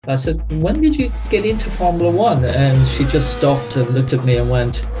I said, when did you get into Formula One? And she just stopped and looked at me and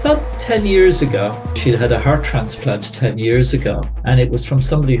went, about 10 years ago. She'd had a heart transplant 10 years ago. And it was from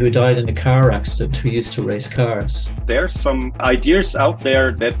somebody who died in a car accident who used to race cars. There's some ideas out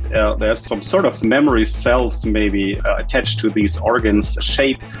there that there's some sort of memory cells maybe attached to these organs,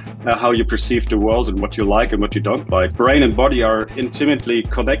 shape how you perceive the world and what you like and what you don't like. Brain and body are intimately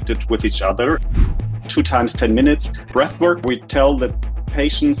connected with each other. 2 times 10 minutes. Breathwork, we tell the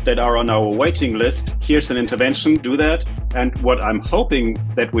patients that are on our waiting list, here's an intervention, do that. And what I'm hoping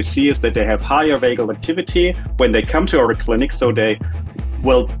that we see is that they have higher vagal activity when they come to our clinic, so they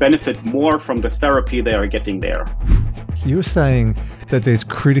will benefit more from the therapy they are getting there. You were saying that there's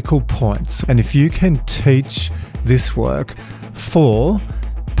critical points, and if you can teach this work for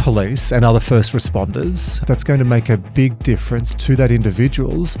police and other first responders, that's going to make a big difference to that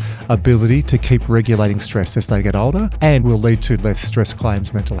individual's ability to keep regulating stress as they get older, and will lead to less stress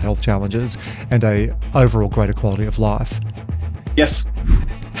claims, mental health challenges, and a overall greater quality of life. Yes.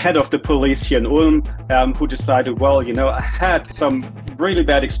 Head of the police here in Ulm who decided, well, I had some really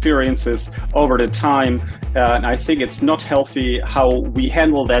bad experiences over the time, and I think it's not healthy how we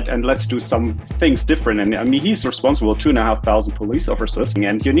handle that, and let's do some things different. And I mean, he's responsible for 2,500 police officers,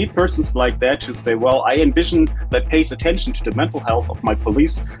 and you need persons like that to say, well, I envision that pays attention to the mental health of my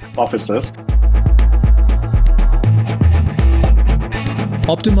police officers.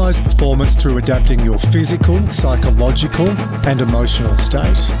 Optimize performance through adapting your physical, psychological, and emotional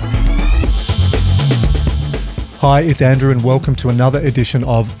state. Hi, it's Andrew, and welcome to another edition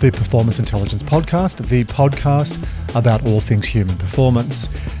of the Performance Intelligence Podcast, the podcast about all things human performance.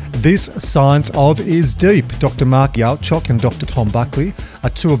 This Science of is deep. Dr. Marc Jarczok and Dr. Tom Buckley are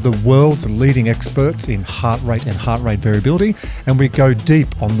two of the world's leading experts in heart rate and heart rate variability, and we go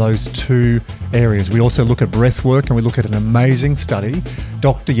deep on those two areas. We also look at breathwork, and we look at an amazing study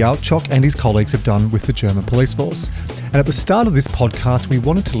Dr. Jarczok and his colleagues have done with the German police force. And at the start of this podcast, we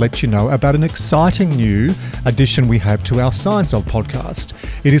wanted to let you know about an exciting new addition we have to our Science of podcast.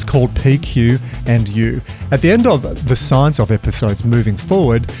 It is called PQ and You. At the end of the Science of episodes moving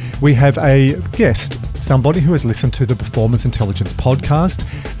forward, we have a guest, somebody who has listened to the Performance Intelligence podcast,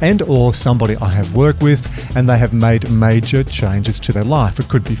 and or somebody I have worked with, and they have made major changes to their life. It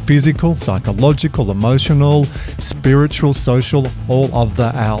could be physical, psychological, emotional, spiritual, social, all of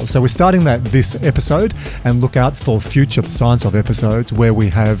the L's. So we're starting this episode, and look out for future Science of episodes where we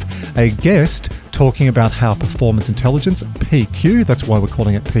have a guest talking about how performance intelligence, PQ, that's why we're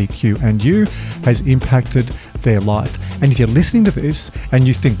calling it PQ and You, has impacted their life. And if you're listening to this and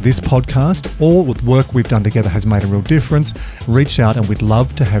you think this podcast or with work we've done together has made a real difference, reach out, and we'd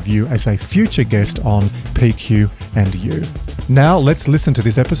love to have you as a future guest on PQ and You. Now let's listen to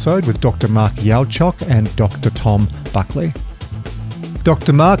this episode with Dr. Marc Jarczok and Dr. Tom Buckley.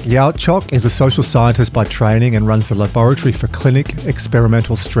 Dr. Marc Jarczok is a social scientist by training and runs the Laboratory for Clinic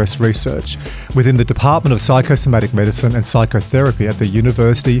Experimental Stress Research within the Department of Psychosomatic Medicine and Psychotherapy at the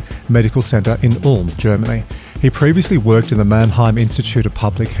University Medical Center in Ulm, Germany. He previously worked in the Mannheim Institute of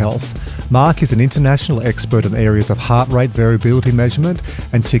Public Health. Marc is an international expert in areas of heart rate variability measurement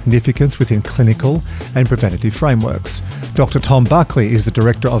and significance within clinical and preventative frameworks. Dr. Tom Buckley is the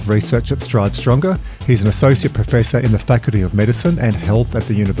Director of Research at Strive Stronger. He's an Associate Professor in the Faculty of Medicine and Health at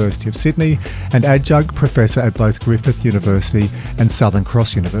the University of Sydney and Adjunct Professor at both Griffith University and Southern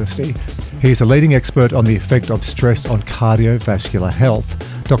Cross University. He is a leading expert on the effect of stress on cardiovascular health.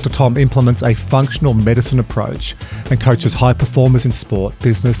 Dr. Tom implements a functional medicine approach and coaches high performers in sport,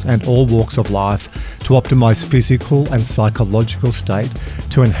 business, and all walks of life to optimize physical and psychological state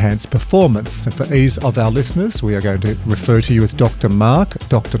to enhance performance. And for ease of our listeners, we are going to refer to you as Dr. Marc.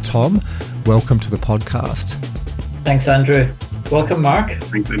 Dr. Tom, welcome to the podcast. Thanks, Andrew. Welcome, Marc.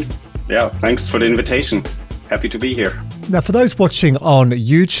 Thanks, Andrew. Yeah, thanks for the invitation. Happy to be here. Now, for those watching on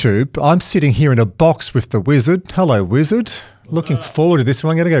YouTube, I'm sitting here in a box with the wizard. Hello, wizard. Looking forward to this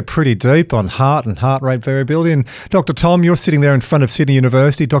one. I'm going to go pretty deep on heart and heart rate variability. And Dr. Tom, you're sitting there in front of Sydney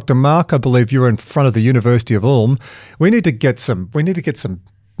University. Dr. Marc, I believe you're in front of the University of Ulm. We need to get some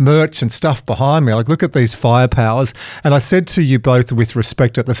merch and stuff behind me. Like, look at these firepowers. And I said to you both with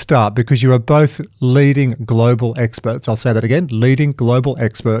respect at the start, because you are both leading global experts. I'll say that again, leading global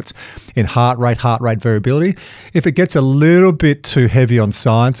experts in heart rate variability. If it gets a little bit too heavy on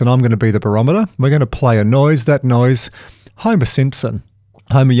science, and I'm going to be the barometer, we're going to play a noise. That noise, Homer Simpson.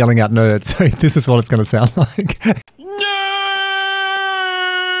 Homer yelling out nerds. So this is what it's going to sound like. Nerd!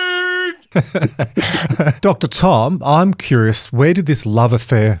 Dr. Tom, I'm curious, where did this love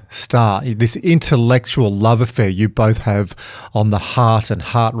affair start? This intellectual love affair you both have on the heart and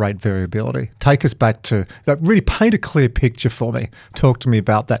heart rate variability. Take us back to that. Really paint a clear picture for me. Talk to me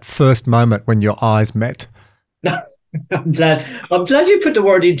about that first moment when your eyes met. I'm glad you put the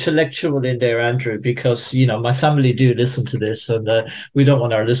word intellectual in there, Andrew, because, my family do listen to this, and we don't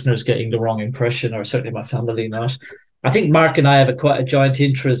want our listeners getting the wrong impression, or certainly my family not. I think Marc and I have quite a joint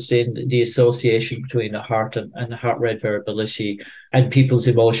interest in the association between the heart and heart rate variability and people's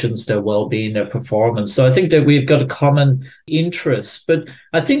emotions, their well-being, their performance. So I think that we've got a common interest. But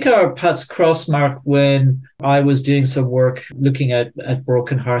I think our paths crossed, Marc, when I was doing some work looking at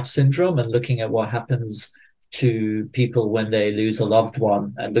broken heart syndrome and looking at what happens to people when they lose a loved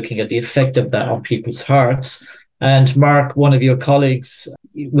one and looking at the effect of that on people's hearts. And Marc, one of your colleagues,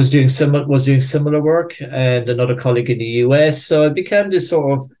 was doing similar work, and another colleague in the US. So it became this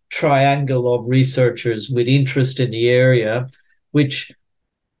sort of triangle of researchers with interest in the area, which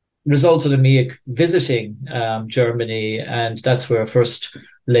resulted in me visiting Germany. And that's where I first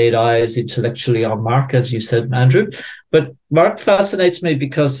laid eyes intellectually on Marc, as you said, Andrew. But Marc fascinates me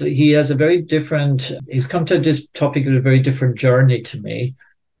because he's come to this topic with a very different journey to me,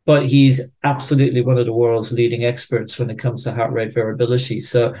 but he's absolutely one of the world's leading experts when it comes to heart rate variability.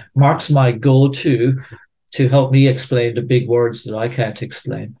 So Marc's my go-to to help me explain the big words that I can't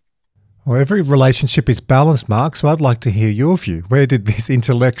explain. Well, every relationship is balanced, Marc, so I'd like to hear your view. Where did this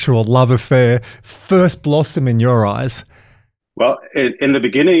intellectual love affair first blossom in your eyes? Well, in the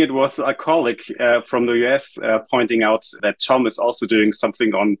beginning, it was a colleague from the US pointing out that Tom is also doing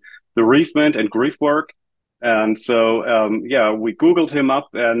something on bereavement and grief work. And so, we Googled him up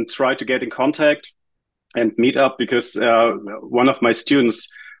and tried to get in contact and meet up because one of my students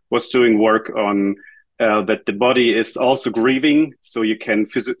was doing work on that the body is also grieving. So you can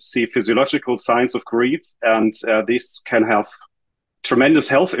see physiological signs of grief, and this can have tremendous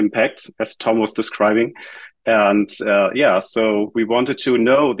health impact, as Tom was describing. And so we wanted to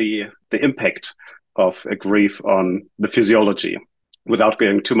know the impact of a grief on the physiology without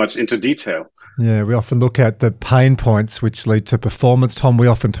going too much into detail. Yeah, we often look at the pain points which lead to performance. Tom, we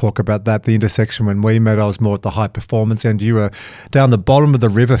often talk about that, the intersection. When we met, I was more at the high performance end. You were down the bottom of the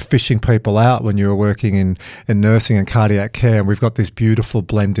river fishing people out when you were working in nursing and cardiac care, and we've got this beautiful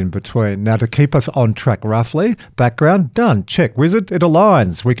blend in between. Now, to keep us on track roughly, background, done, check, wizard, it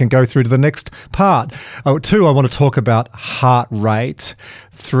aligns. We can go through to the next part. 2, I want to talk about heart rate.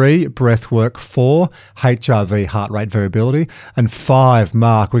 3, breathwork. 4, HRV, heart rate variability. And 5,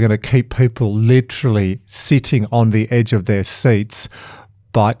 Marc, we're going to keep people literally sitting on the edge of their seats,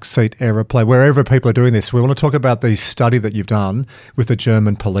 bike seat aeroplane, wherever people are doing this. We want to talk about the study that you've done with the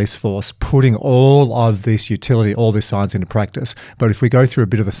German police force, putting all of this utility, all this science into practice. But if we go through a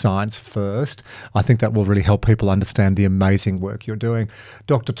bit of the science first, I think that will really help people understand the amazing work you're doing.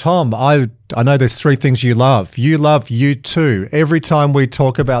 Dr. Tom, I know there's 3 things you love. You love U2. Every time we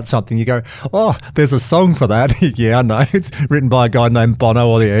talk about something, you go, oh, there's a song for that. Yeah, I know. It's written by a guy named Bono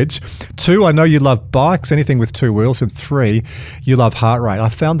or The Edge. 2, I know you love bikes, anything with 2 wheels. And 3, you love heart rate. I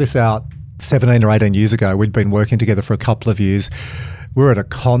found this out 17 or 18 years ago. We'd been working together for a couple of years. We were at a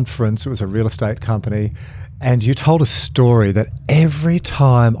conference. It was a real estate company. And you told a story that every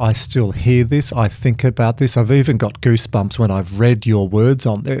time I still hear this, I think about this. I've even got goosebumps when I've read your words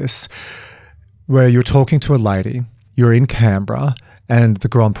on this, where you're talking to a lady, you're in Canberra, and the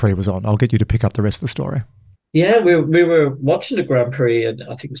Grand Prix was on. I'll get you to pick up the rest of the story. Yeah, we were watching the Grand Prix, and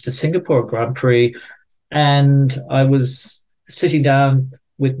I think it was the Singapore Grand Prix, and I was sitting down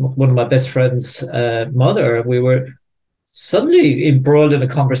with one of my best friend's mother, and we were suddenly embroiled in a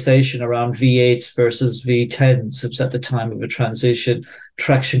conversation around V8s versus V10s. It was at the time of a transition,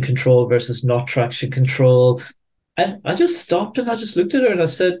 traction control versus not traction control. And I just stopped and I just looked at her and I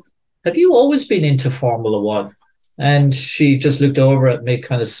said, have you always been into Formula One? And she just looked over at me,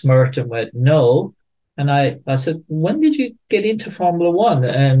 kind of smirked and went, no. And I said, when did you get into Formula One?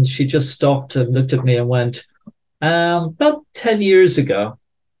 And she just stopped and looked at me and went, about 10 years ago.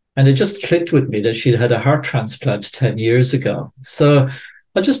 And it just clicked with me that she'd had a heart transplant 10 years ago. So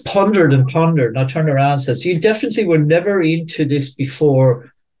I just pondered and pondered. And I turned around and said, so you definitely were never into this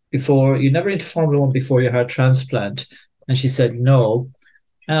before you never into Formula One before your heart transplant? And she said, no.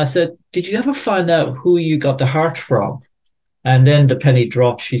 And I said, did you ever find out who you got the heart from? And then the penny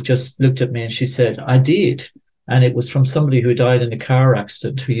dropped. She just looked at me and she said, I did. And it was from somebody who died in a car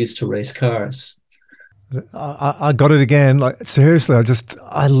accident who used to race cars. I got it again. Like, seriously,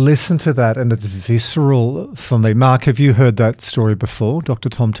 I listened to that and it's visceral for me. Marc, have you heard that story before? Dr.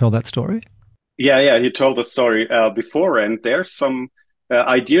 Tom tell that story? Yeah, he told the story before, and there's some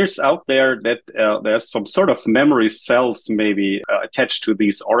ideas out there that there's some sort of memory cells maybe attached to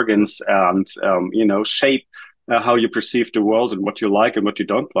these organs and, shape how you perceive the world and what you like and what you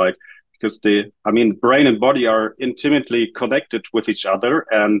don't like. Because brain and body are intimately connected with each other,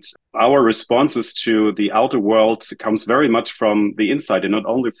 and our responses to the outer world comes very much from the inside, and not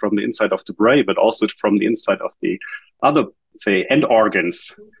only from the inside of the brain, but also from the inside of the other, say, end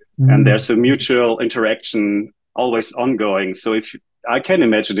organs. And there's a mutual interaction always ongoing. So I can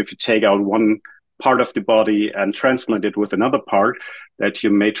imagine if you take out one part of the body and transplant it with another part, that you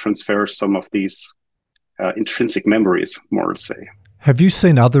may transfer some of these intrinsic memories, more to say. Have you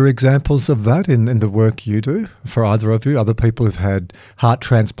seen other examples of that in the work you do for either of you? Other people who've had heart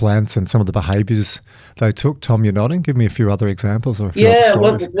transplants and some of the behaviours they took? Tom, you're nodding. Give me a few other examples or a few other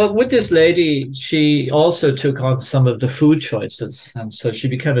stories. Well, with this lady, she also took on some of the food choices. And so she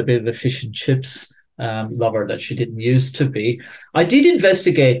became a bit of a fish and chips lover that she didn't used to be. I did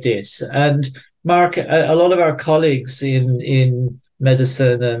investigate this. And Marc, a lot of our colleagues in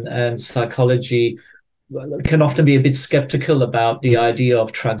medicine and psychology can often be a bit skeptical about the idea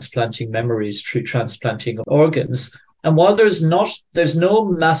of transplanting memories through transplanting organs. And while there's no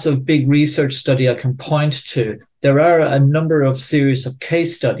massive big research study I can point to, there are a number of series of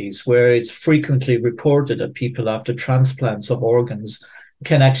case studies where it's frequently reported that people after transplants of organs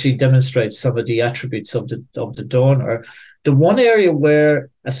can actually demonstrate some of the attributes of the donor. The one area where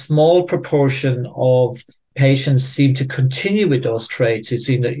a small proportion of patients seem to continue with those traits is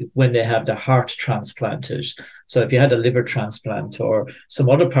when they have the heart transplanted. So if you had a liver transplant or some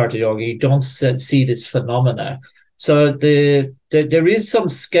other part of the organ, you don't see this phenomena. So there is some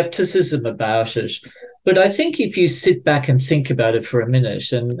skepticism about it. But I think if you sit back and think about it for a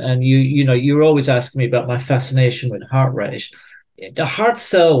minute, and you're always asking me about my fascination with heart rate. The heart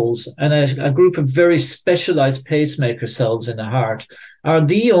cells and a group of very specialized pacemaker cells in the heart are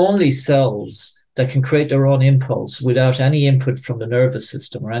the only cells that can create their own impulse without any input from the nervous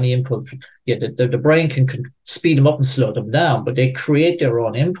system or any input from, the brain can speed them up and slow them down, but they create their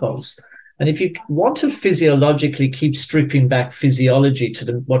own impulse. And if you want to physiologically keep stripping back physiology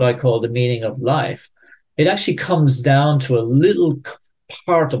to what I call the meaning of life, it actually comes down to a little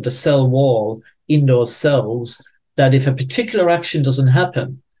part of the cell wall in those cells that if a particular action doesn't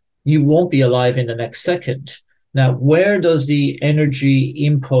happen, you won't be alive in the next second. Now, where does the energy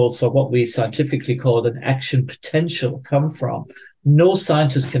impulse, or what we scientifically call an action potential, come from? No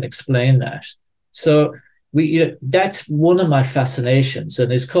scientist can explain that. So that's one of my fascinations, and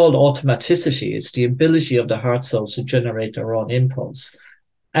it's called automaticity. It's the ability of the heart cells to generate their own impulse.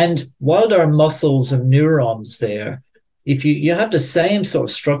 And while there are muscles and neurons there, if you have the same sort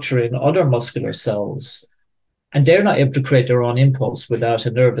of structure in other muscular cells, and they're not able to create their own impulse without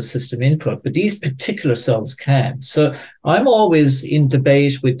a nervous system input, but these particular cells can. So I'm always in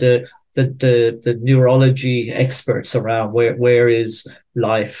debate with the neurology experts around where is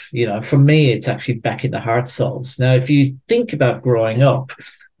life. For me, it's actually back in the heart cells. Now, if you think about growing up,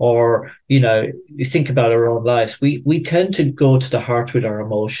 or you think about our own lives, we tend to go to the heart with our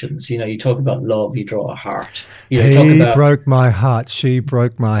emotions. You talk about love, you draw a heart. He broke my heart, she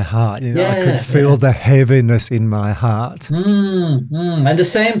broke my heart. I could feel the heaviness in my heart. And the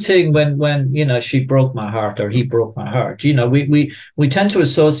same thing when she broke my heart or he broke my heart. We tend to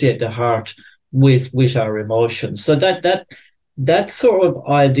associate the heart with our emotions. So that sort of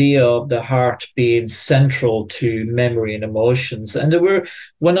idea of the heart being central to memory and emotions. And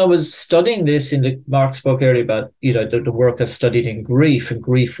when I was studying this, Marc spoke earlier about, the work I studied in grief and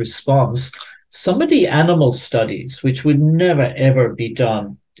grief response, some of the animal studies, which would never, ever be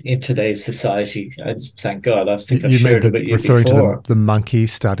done in today's society. Thank God. I think I've shared it with you before. Referring to the monkey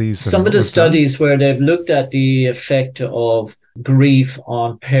studies. Some of the studies where they've looked at the effect of grief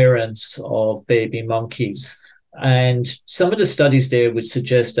on parents of baby monkeys. And some of the studies there would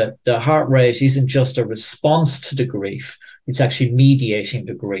suggest that the heart rate isn't just a response to the grief, it's actually mediating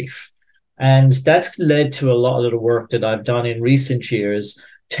the grief. And that's led to a lot of the work that I've done in recent years,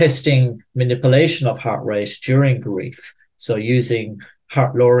 testing manipulation of heart rate during grief. So using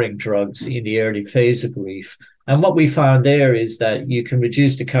heart-lowering drugs in the early phase of grief. And what we found there is that you can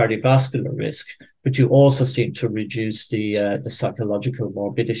reduce the cardiovascular risk, but you also seem to reduce the psychological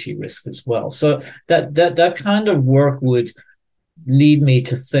morbidity risk as well. So that kind of work would lead me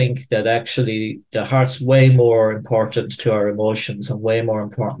to think that actually the heart's way more important to our emotions and way more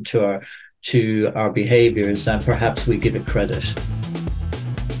important to our behaviors than perhaps we give it credit.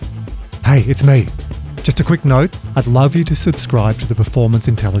 Hey, it's me. Just a quick note, I'd love you to subscribe to the Performance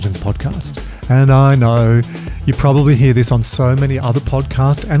Intelligence Podcast. And I know you probably hear this on so many other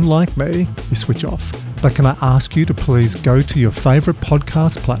podcasts, and like me, you switch off. But can I ask you to please go to your favourite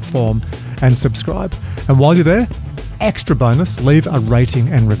podcast platform and subscribe? And while you're there, extra bonus, leave a rating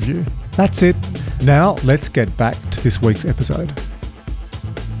and review. That's it. Now let's get back to this week's episode.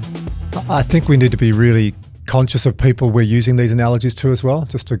 I think we need to be really conscious of people we're using these analogies to as well,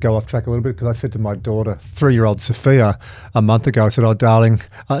 just to go off track a little bit, because I said to my daughter, 3-year-old Sophia, a month ago, I said, "Oh, darling,"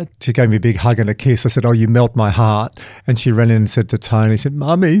 she gave me a big hug and a kiss. I said, "Oh, you melt my heart." And she ran in and said to Tony, she said,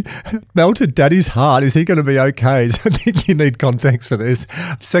 "Mummy, melted Daddy's heart. Is he going to be okay?" So I think you need context for this.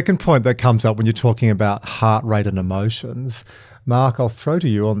 Second point that comes up when you're talking about heart rate and emotions, Marc, I'll throw to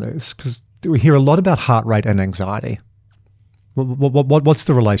you on this, because we hear a lot about heart rate and anxiety. What's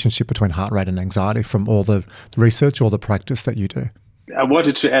the relationship between heart rate and anxiety from all the research or the practice that you do? I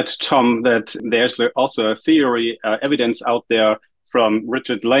wanted to add, Tom, that there's also a theory, evidence out there from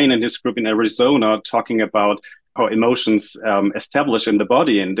Richard Lane and his group in Arizona talking about how emotions establish in the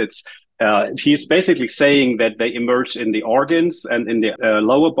body. And he's basically saying that they emerge in the organs and in the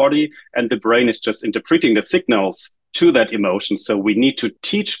lower body, and the brain is just interpreting the signals to that emotion. So we need to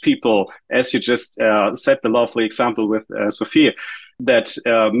teach people, as you just said, the lovely example with Sophia, that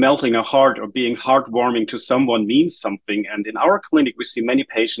melting a heart or being heartwarming to someone means something. And in our clinic, we see many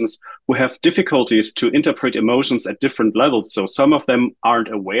patients who have difficulties to interpret emotions at different levels. So some of them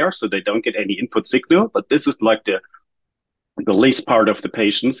aren't aware, so they don't get any input signal, but this is like the least part of the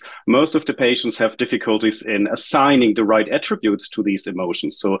patients. Most of the patients have difficulties in assigning the right attributes to these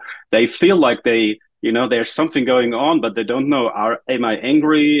emotions. So they feel like there's something going on, but they don't know, am I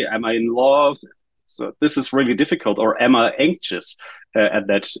angry? Am I in love? So this is really difficult. Or am I anxious at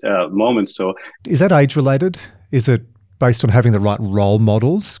that moment? So is that age related? Is it based on having the right role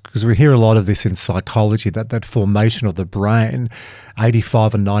models? Because we hear a lot of this in psychology, that formation of the brain,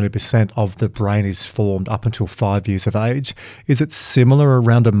 85 and 90% of the brain is formed up until 5 years of age. Is it similar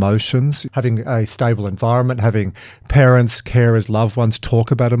around emotions? Having a stable environment, having parents, carers, loved ones talk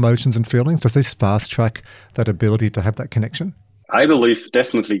about emotions and feelings, does this fast track that ability to have that connection? I believe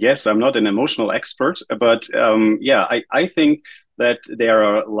definitely yes. I'm not an emotional expert, but I think that there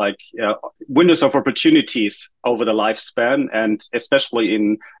are windows of opportunities over the lifespan, and especially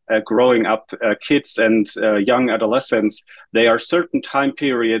in growing up kids and young adolescents, there are certain time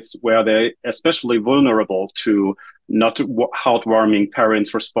periods where they're especially vulnerable to not heartwarming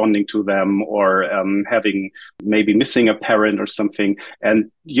parents responding to them, or having maybe missing a parent or something. And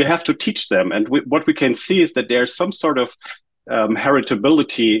you have to teach them. And what we can see is that there's some sort of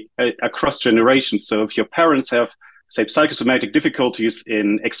heritability across generations. So if your parents have, say, psychosomatic difficulties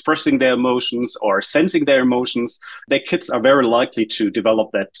in expressing their emotions or sensing their emotions, their kids are very likely to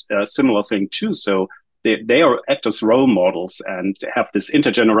develop that similar thing too. So they act as role models and have this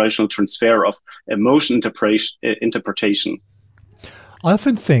intergenerational transfer of emotion interpretation. I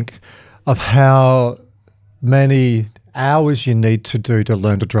often think of how many hours you need to do to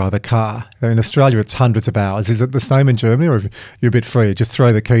learn to drive a car. In Australia, it's hundreds of hours. Is it the same in Germany, or you're a bit free? Just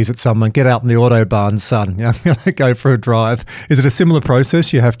throw the keys at someone, get out in the Autobahn, son, go for a drive. Is it a similar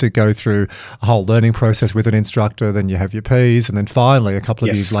process? You have to go through a whole learning process with an instructor, then you have your Ps, and then finally, a couple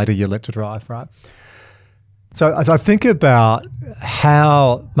of years later, you're let to drive, right? So as I think about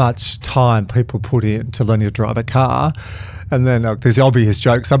how much time people put in to learning to drive a car, and then there's the obvious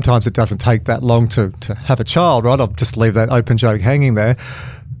joke, sometimes it doesn't take that long to have a child, right? I'll just leave that open joke hanging there.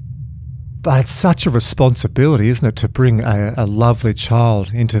 But it's such a responsibility, isn't it, to bring a lovely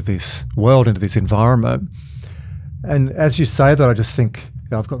child into this world, into this environment. And as you say that, I just think,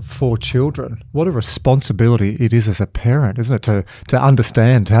 I've got 4 children. What a responsibility it is as a parent, isn't it, to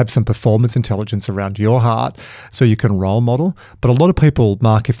understand, to have some performance intelligence around your heart so you can role model. But a lot of people,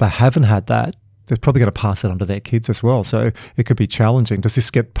 Marc, if they haven't had that, they're probably going to pass it on to their kids as well. So it could be challenging. Does this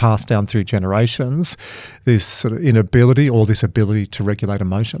get passed down through generations, this sort of inability or this ability to regulate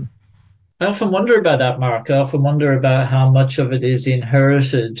emotion? I often wonder about that, Marc. I often wonder about how much of it is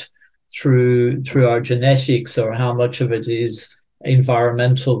inherited through our genetics, or how much of it is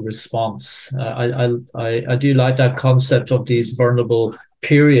environmental response. I do like that concept of these vulnerable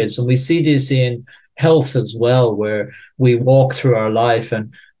periods, and we see this in health as well, where we walk through our life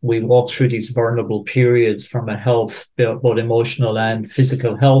and we walk through these vulnerable periods from a health, both emotional and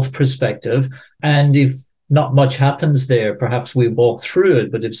physical health perspective. And if not much happens there, perhaps we walk through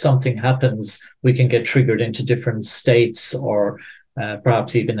it, but if something happens, we can get triggered into different states, or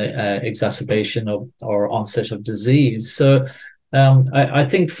perhaps even an exacerbation of or onset of disease. So I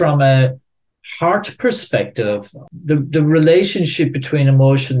think from a heart perspective, the relationship between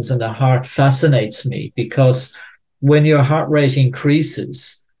emotions and the heart fascinates me, because when your heart rate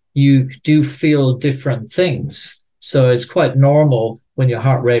increases, you do feel different things. So it's quite normal when your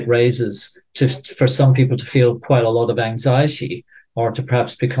heart rate raises for some people to feel quite a lot of anxiety, or to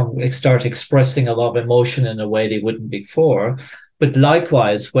perhaps start expressing a lot of emotion in a way they wouldn't before. But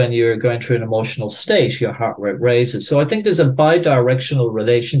likewise, when you're going through an emotional state, your heart rate raises. So I think there's a bi-directional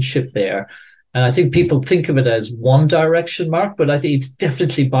relationship there. And I think people think of it as one direction, Marc, but I think it's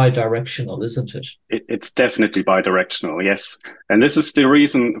definitely bi-directional, isn't it? It's definitely bi-directional, yes. And this is the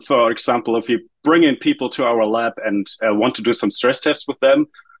reason, for example, if you bring in people to our lab and want to do some stress tests with them,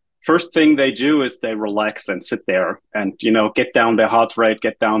 first thing they do is they relax and sit there and, get down their heart rate,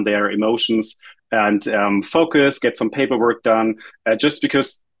 get down their emotions, and focus, get some paperwork done. Just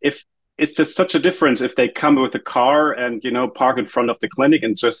because if it's just such a difference if they come with a car and, park in front of the clinic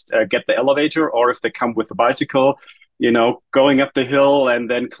and just get the elevator, or if they come with a bicycle, going up the hill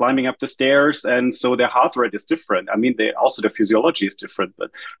and then climbing up the stairs. And so their heart rate is different. I mean, the physiology is different, but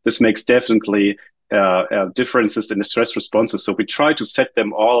this makes definitely differences in the stress responses. So we try to set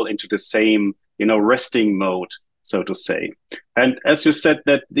them all into the same, resting mode, so to say. And as you said,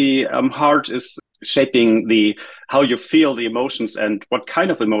 that the heart is shaping how you feel the emotions and what kind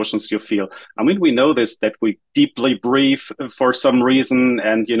of emotions you feel. I mean, we know this, that we deeply breathe for some reason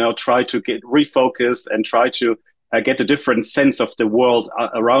and, try to get refocus and try to get a different sense of the world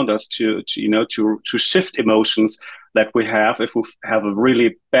around us to shift emotions that we have. If we have a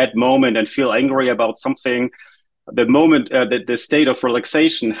really bad moment and feel angry about something, the moment, the state of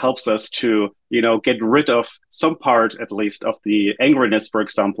relaxation helps us to, get rid of some part, at least, of the angriness, for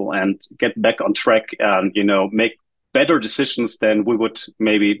example, and get back on track and, make better decisions than we would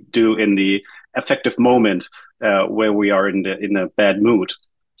maybe do in the affective moment where we are in a bad mood.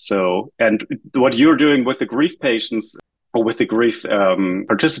 So, and what you're doing with the grief patients or with the grief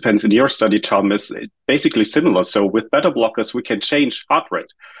participants in your study, Tom, is basically similar. So with beta blockers, we can change heart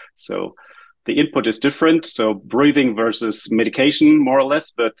rate. So the input is different, so breathing versus medication, more or less,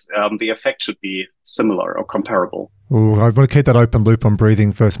 but the effect should be similar or comparable. Ooh, I want to keep that open loop on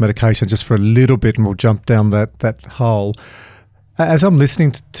breathing versus medication just for a little bit, and we'll jump down that hole. As I'm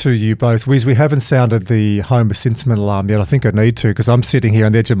listening to you both, we haven't sounded the Homer Simpson alarm yet. I think I need to, because I'm sitting here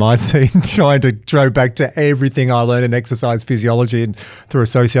on the edge of my seat trying to go back to everything I learned in exercise physiology and through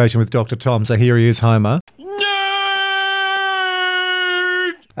association with Dr. Tom. So here he is, Homer.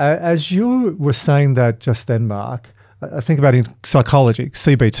 As you were saying that just then, Marc, I think about in psychology,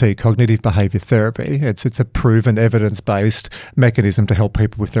 CBT, cognitive behaviour therapy. It's a proven evidence-based mechanism to help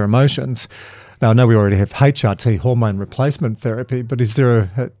people with their emotions. Now, I know we already have HRT, hormone replacement therapy, but is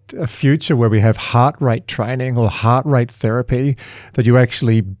there a future where we have heart rate training or heart rate therapy that you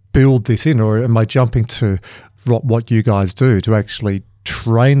actually build this in? Or am I jumping to what you guys do to actually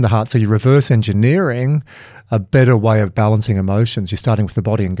train the heart? So you're reverse engineering a better way of balancing emotions. You're starting with the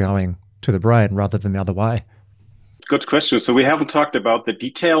body and going to the brain rather than the other way. Good question. So we haven't talked about the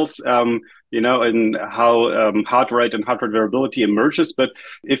details, and how heart rate and heart rate variability emerges. But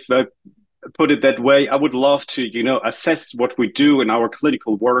if I put it that way, I would love to, assess what we do in our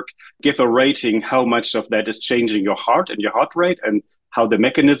clinical work, give a rating, how much of that is changing your heart and your heart rate and how the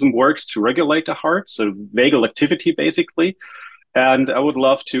mechanism works to regulate the heart. So vagal activity, basically. And I would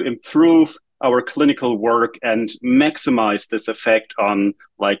love to improve our clinical work and maximize this effect on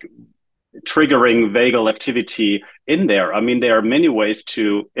triggering vagal activity in there. I mean, there are many ways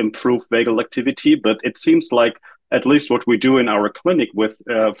to improve vagal activity, but it seems like at least what we do in our clinic with,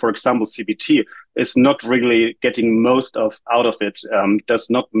 for example, CBT is not really getting most out of it,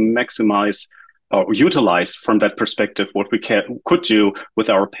 does not maximize or utilize from that perspective what we could do with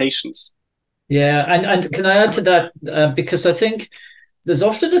our patients. Yeah, and can I add to that? Because I think there's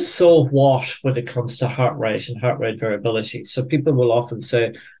often a so what when it comes to heart rate and heart rate variability. So people will often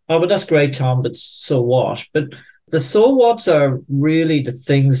say, oh, but that's great, Tom, but so what? But the so whats are really the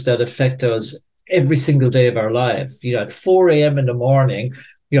things that affect us every single day of our life. At 4 a.m. in the morning,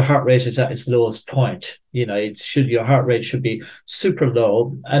 your heart rate is at its lowest point. Your heart rate should be super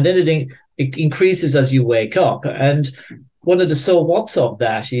low. And then it increases as you wake up. And one of the so what's of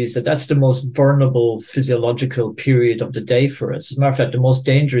that is that that's the most vulnerable physiological period of the day for us. As a matter of fact, the most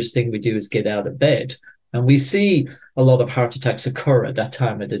dangerous thing we do is get out of bed. And we see a lot of heart attacks occur at that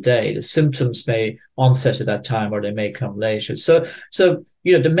time of the day. The symptoms may onset at that time or they may come later. So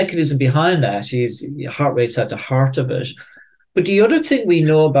the mechanism behind that is heart rate's at the heart of it. But the other thing we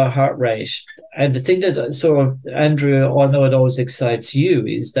know about heart rate, and the thing that sort of, Andrew, I know it always excites you,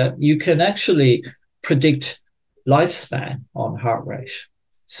 is that you can actually predict lifespan on heart rate.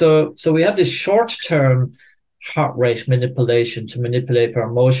 So we have this short-term heart rate manipulation to manipulate our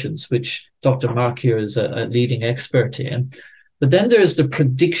emotions, which Dr. Marc here is a leading expert in. But then there's the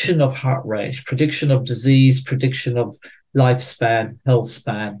prediction of heart rate, prediction of disease, prediction of lifespan, health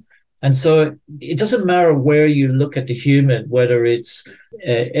span. And so it doesn't matter where you look at the human, whether it's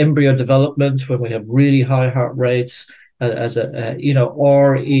embryo development, when we have really high heart rates,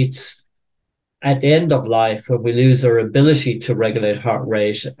 or it's at the end of life when we lose our ability to regulate heart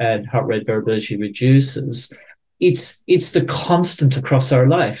rate and heart rate variability reduces. It's the constant across our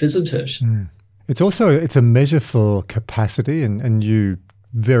life, isn't it? It's a measure for capacity, and you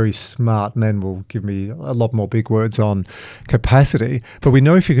very smart men will give me a lot more big words on capacity. But we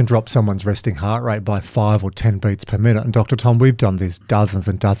know if you can drop someone's resting heart rate by 5 or 10 beats per minute, and Dr. Tom, we've done this dozens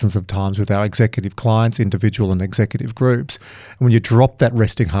and dozens of times with our executive clients, individual and executive groups. And when you drop that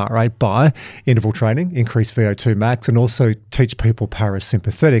resting heart rate by interval training, increase VO2 max, and also teach people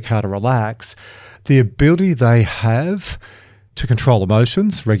parasympathetic, how to relax, the ability they have to control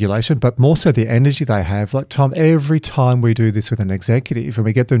emotions, regulation, but more so the energy they have. Like, Tom, every time we do this with an executive and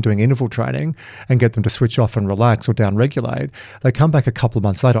we get them doing interval training and get them to switch off and relax or down-regulate, they come back a couple of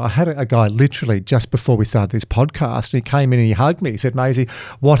months later. I had a guy literally just before we started this podcast, and he came in and he hugged me. He said, Maisie,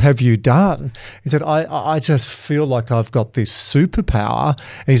 what have you done? He said, I just feel like I've got this superpower,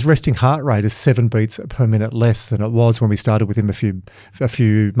 and his resting heart rate is 7 beats per minute less than it was when we started with him a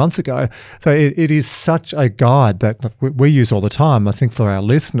few months ago. So it is such a guide that we use all the time. I think for our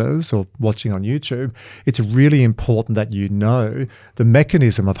listeners or watching on YouTube, it's really important that you know the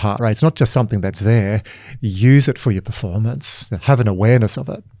mechanism of heart rate. It's not just something that's there. Use it for your performance. Have an awareness of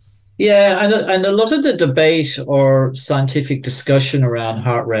it. Yeah, and a lot of the debate or scientific discussion around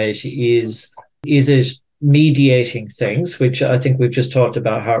heart rate is it mediating things, which I think we've just talked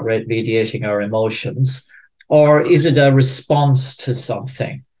about, heart rate mediating our emotions, or is it a response to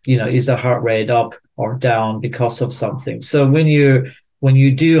something? Is the heart rate up or down because of something? So when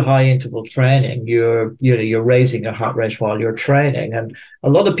you do high interval training, you're raising your heart rate while you're training. And a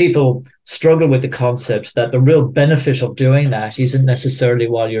lot of people struggle with the concept that the real benefit of doing that isn't necessarily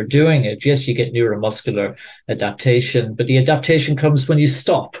while you're doing it. Yes, you get neuromuscular adaptation, but the adaptation comes when you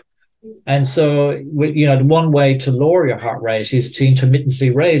stop. And so, the one way to lower your heart rate is to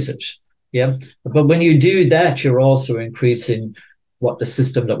intermittently raise it. Yeah. But when you do that, you're also increasing what the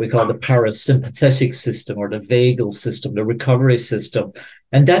system that we call the parasympathetic system, or the vagal system, the recovery system.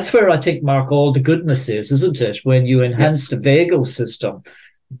 And that's where I think, Marc, all the goodness is, isn't it? When you enhance the vagal system,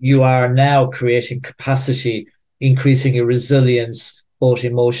 you are now creating capacity, increasing your resilience, both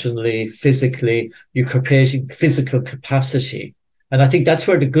emotionally, physically. You're creating physical capacity. And I think that's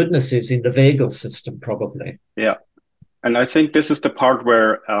where the goodness is, in the vagal system, probably. Yeah. And I think this is the part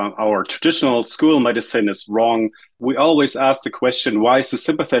where our traditional school medicine is wrong. We always ask the question, why is the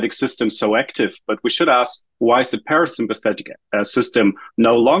sympathetic system so active? But we should ask, why is the parasympathetic system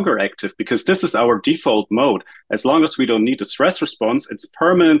no longer active? Because this is our default mode. As long as we don't need a stress response, it's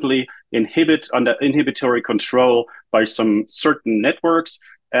permanently under inhibitory control by some certain networks.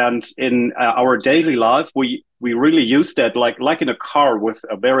 And in our daily life, we really use that like in a car with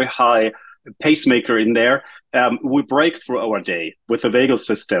a very high pacemaker in there. We break through our day with the vagal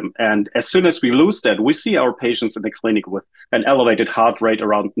system. And as soon as we lose that, we see our patients in the clinic with an elevated heart rate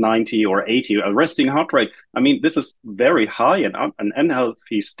around 90 or 80, a resting heart rate. I mean, this is very high and an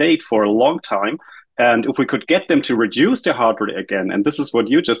unhealthy state for a long time. And if we could get them to reduce their heart rate again, and this is what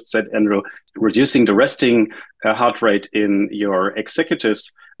you just said, Andrew, reducing the resting heart rate in your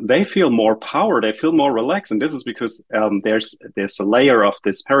executives, they feel more power, they feel more relaxed. And this is because there's a layer of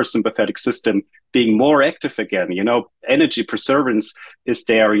this parasympathetic system being more active again. Energy preservance is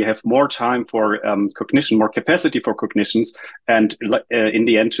there. You have more time for cognition, more capacity for cognitions, and in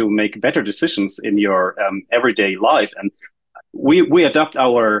the end, to make better decisions in your everyday life. And we adapt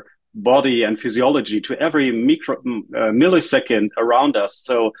our body and physiology to every millisecond around us.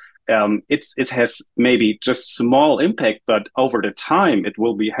 So it has maybe just small impact, but over the time it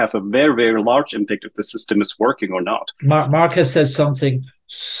will have a very, very large impact if the system is working or not. Marc has said something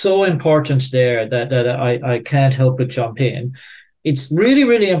so important there that I can't help but jump in. It's really,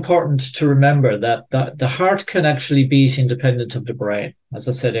 really important to remember that the heart can actually beat independent of the brain, as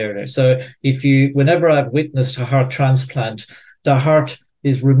I said earlier. So whenever I've witnessed a heart transplant, the heart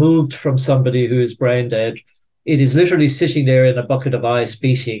is removed from somebody who is brain dead. It is literally sitting there in a bucket of ice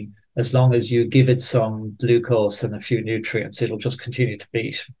beating. As long as you give it some glucose and a few nutrients, it'll just continue to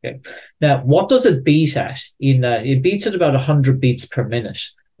beat. Okay. Now, what does it beat at? It beats at about 100 beats per minute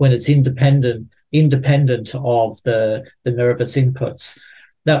when it's independent of the nervous inputs.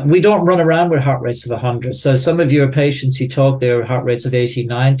 Now, we don't run around with heart rates of 100. So some of your patients, you talk their heart rates of 80,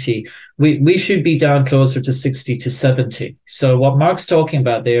 90. We should be down closer to 60 to 70. So what Marc's talking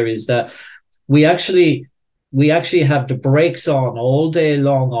about there is that we actually have the brakes on all day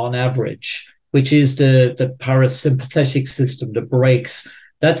long on average, which is the parasympathetic system, the brakes.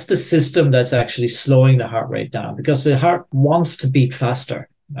 That's the system that's actually slowing the heart rate down, because the heart wants to beat faster.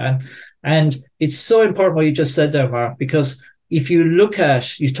 And it's so important what you just said there, Mark, because if you look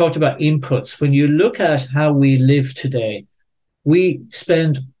at, you talked about inputs, when you look at how we live today, we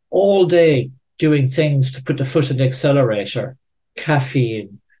spend all day doing things to put the foot on the accelerator: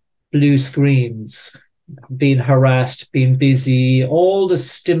 caffeine, blue screens, being harassed, being busy, all the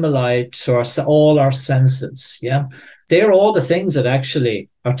stimuli to all our senses. Yeah. They're all the things that actually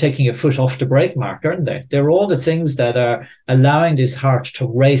are taking a foot off the brake, Mark, aren't they? They're all the things that are allowing this heart to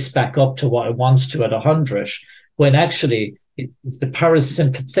race back up to what it wants to at 100, when actually it's the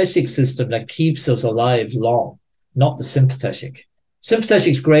parasympathetic system that keeps us alive long, not the sympathetic. Sympathetic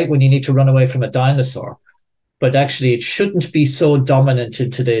is great when you need to run away from a dinosaur, but actually it shouldn't be so dominant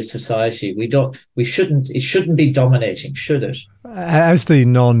in today's society. It shouldn't be dominating, should it? As the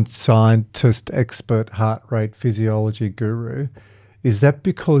non-scientist expert heart rate physiology guru, is that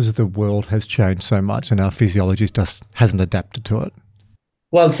because the world has changed so much and our physiology just hasn't adapted to it?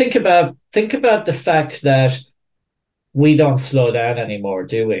 Well, think about the fact that we don't slow down anymore,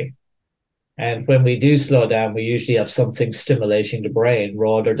 do we? And when we do slow down, we usually have something stimulating the brain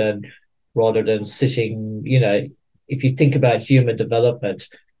rather than sitting, if you think about human development,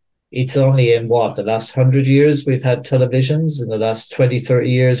 it's only in the last 100 years we've had televisions. In the last 20, 30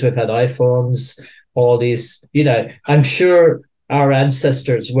 years, we've had iPhones, all these, I'm sure our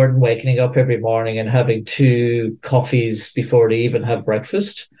ancestors weren't waking up every morning and having 2 coffees before they even have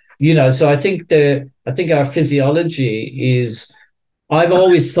breakfast. So I think our physiology is, I've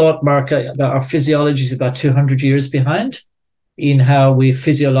always thought, Mark, that our physiology is about 200 years behind in how we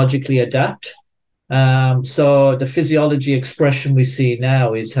physiologically adapt. So the physiology expression we see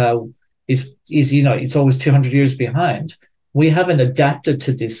now is it's always 200 years behind. We haven't adapted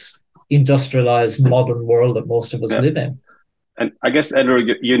to this industrialized modern world that most of us live in. And I guess, Andrew,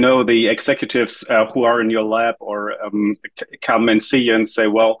 the executives who are in your lab or come and see you and say,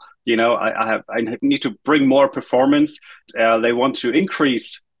 well, I need to bring more performance. They want to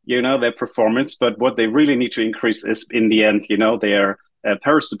increase, their performance, but what they really need to increase is, in the end, their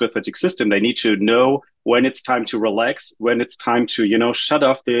parasympathetic system. They need to know when it's time to relax, when it's time to, shut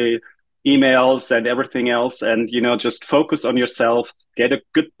off the emails and everything else, and just focus on yourself, get a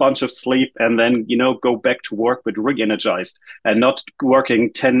good bunch of sleep, and then go back to work but re-energized, and not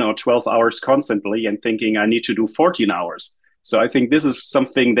working 10 or 12 hours constantly and thinking I need to do 14 hours. So I think this is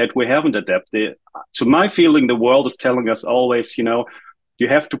something that we haven't adapted. To my feeling, the world is telling us always, you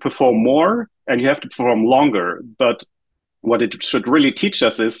have to perform more and you have to perform longer. But what it should really teach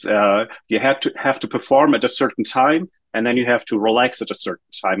us is you have to perform at a certain time, and then you have to relax at a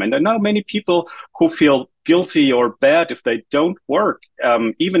certain time. And I know many people who feel guilty or bad if they don't work,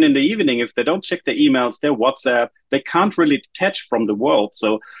 even in the evening, if they don't check their emails, their WhatsApp, they can't really detach from the world.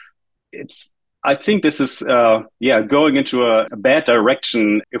 So I think this is, going into a bad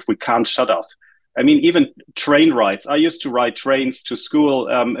direction if we can't shut off. I mean, even train rides. I used to ride trains to school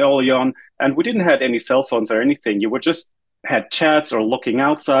early on, and we didn't have any cell phones or anything. You would just had chats or looking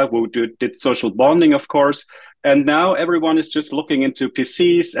outside. We did social bonding, of course. And now everyone is just looking into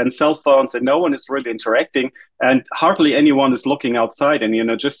PCs and cell phones, and no one is really interacting, and hardly anyone is looking outside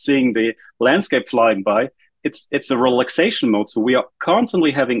and, just seeing the landscape flying by. It's a relaxation mode. So we are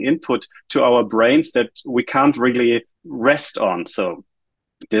constantly having input to our brains that we can't really rest on. So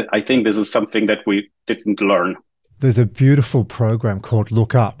I think this is something that we didn't learn. There's a beautiful program called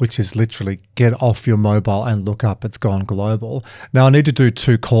Look Up, which is literally get off your mobile and look up. It's gone global. Now I need to do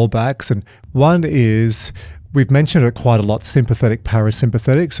 2 callbacks. And one is, we've mentioned it quite a lot, sympathetic,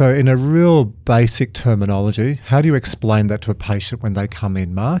 parasympathetic. So in a real basic terminology, how do you explain that to a patient when they come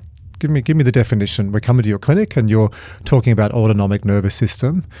in, Marc? Give me the definition. We're coming to your clinic and you're talking about autonomic nervous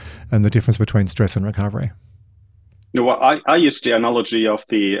system and the difference between stress and recovery. I use the analogy of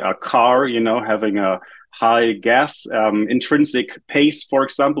the car, having a high gas intrinsic pace, for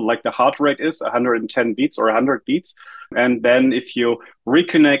example, like the heart rate is 110 beats or 100 beats. And then if you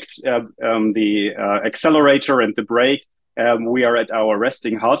reconnect the accelerator and the brake, we are at our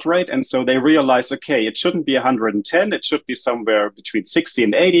resting heart rate. And so they realize, okay, it shouldn't be 110. It should be somewhere between 60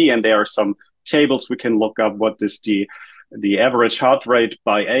 and 80. And there are some tables we can look up what is the average heart rate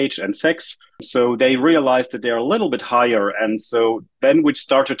by age and sex. So they realize that they're a little bit higher. And so then we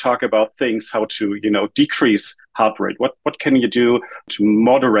start to talk about things, how to, decrease heart rate. What can you do to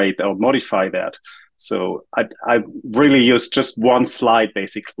moderate or modify that? So I really use just one slide,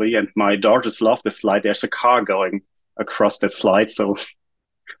 basically. And my daughters love the slide. There's a car going across the slide. So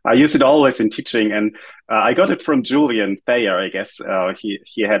I use it always in teaching, and I got it from Julian Thayer, I guess.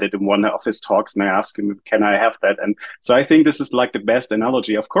 He had it in one of his talks, and I asked him, can I have that? And so I think this is like the best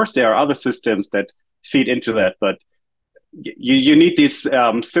analogy. Of course, there are other systems that feed into that, but you need these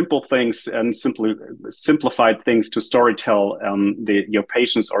simple things and simplified things to storytell your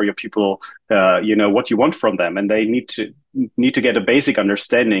patients or your people, what you want from them, and they need to get a basic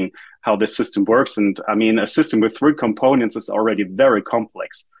understanding how the system works. And I mean, a system with 3 components is already very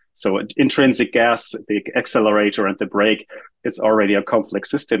complex. So intrinsic gas, the accelerator, and the brake, it's already a complex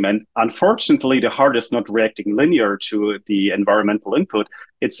system. And unfortunately, the heart is not reacting linear to the environmental input.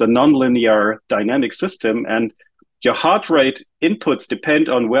 It's a nonlinear dynamic system, and your heart rate inputs depend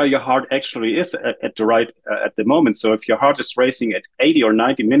on where your heart actually is at the moment. So if your heart is racing at 80 or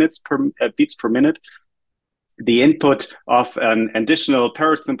 90 beats per minute, the input of an additional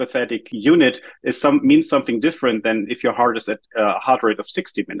parasympathetic unit means something different than if your heart is at a heart rate of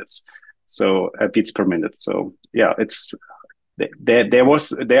 60 beats per minute. So yeah,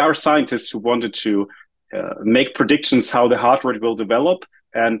 there are scientists who wanted to make predictions how the heart rate will develop,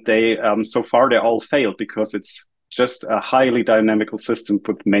 and they so far they all failed because it's just a highly dynamical system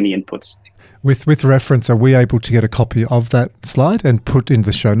with many inputs. With reference, are we able to get a copy of that slide and put in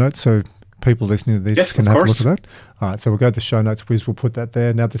the show notes so people listening to this can have a look at that? All right, so we'll go to the show notes. We'll put that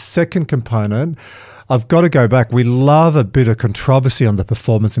there. Now, the second component, I've got to go back. We love a bit of controversy on the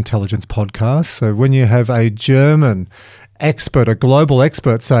Performance Intelligence podcast. So when you have a German expert, a global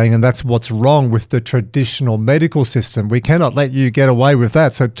expert saying, and that's what's wrong with the traditional medical system, we cannot let you get away with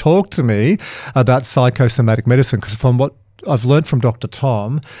that. So talk to me about psychosomatic medicine, because from what I've learned from Dr.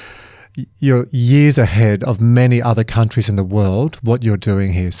 Tom, you're years ahead of many other countries in the world, what you're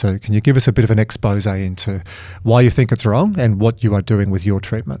doing here. So can you give us a bit of an expose into why you think it's wrong and what you are doing with your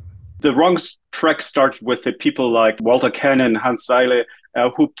treatment? The wrong track starts with the people like Walter Cannon, Hans Seile,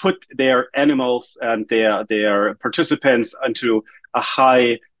 who put their animals and their participants into a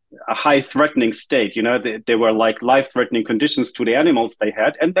high threatening state. They were like life-threatening conditions to the animals they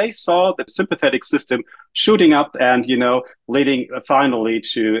had, and they saw the sympathetic system shooting up and leading finally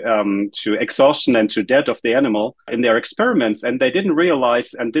to exhaustion and to death of the animal in their experiments. And they didn't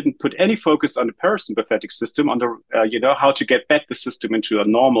realize and didn't put any focus on the parasympathetic system, on the how to get back the system into a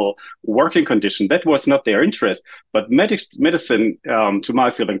normal working condition. That was not their interest. But medicine, to my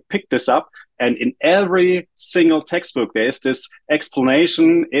feeling, picked this up. And in every single textbook, there is this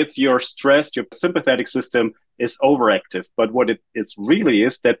explanation: if you're stressed, your sympathetic system is overactive. But what it is really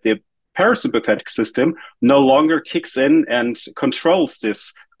is that the parasympathetic system no longer kicks in and controls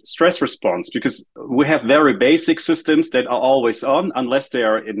this stress response, because we have very basic systems that are always on unless they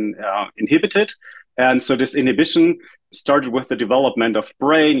are inhibited. And so this inhibition started with the development of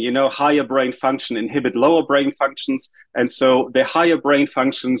brain, higher brain function inhibit lower brain functions. And so the higher brain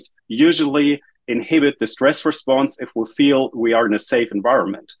functions usually inhibit the stress response if we feel we are in a safe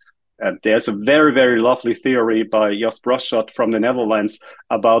environment. And there's a very, very lovely theory by Jos Broschot from the Netherlands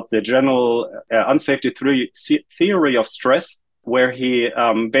about the general unsafety theory of stress, where he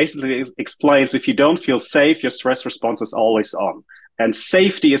basically explains if you don't feel safe, your stress response is always on. And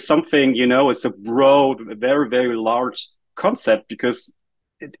safety is something, it's a broad, very, very large concept, because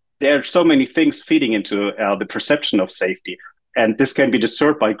there are so many things feeding into the perception of safety. And this can be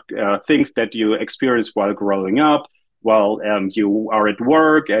disturbed by things that you experience while growing up, while you are at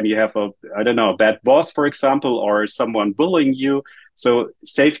work and you have a bad boss, for example, or someone bullying you. So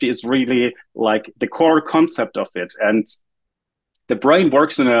safety is really like the core concept of it. And the brain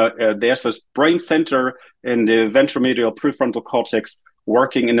works there's a brain center in the ventromedial prefrontal cortex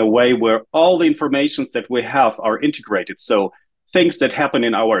working in a way where all the informations that we have are integrated. So things that happen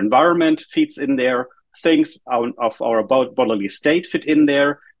in our environment feeds in there, things of our bodily state fit in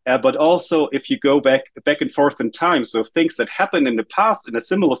there. But also, if you go back and forth in time, so things that happened in the past in a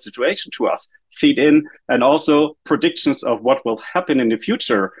similar situation to us feed in, and also predictions of what will happen in the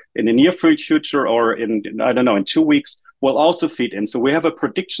future, in the near future, or in 2 weeks, will also feed in. So we have a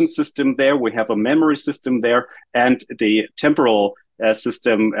prediction system there, we have a memory system there, and the temporal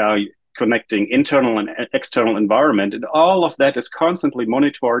system connecting internal and external environment. And all of that is constantly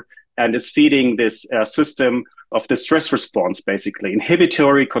monitored and is feeding this system of the stress response, basically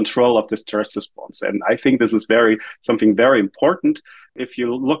inhibitory control of the stress response. And I think this is something very important. If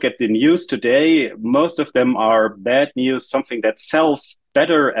you look at the news today, most of them are bad news, something that sells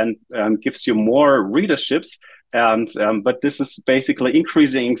better and gives you more readerships. But this is basically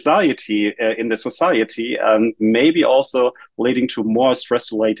increasing anxiety in the society, and maybe also leading to more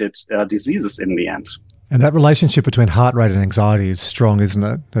stress-related diseases in the end. And that relationship between heart rate and anxiety is strong, isn't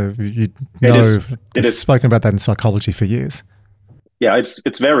it? It is. Spoken about that in psychology for years. Yeah,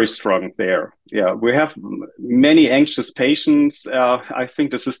 it's very strong there. Yeah, we have many anxious patients. I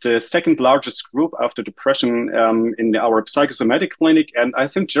think this is the second largest group after depression in our psychosomatic clinic, and I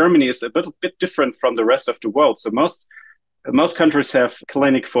think Germany is a bit different from the rest of the world. So most countries have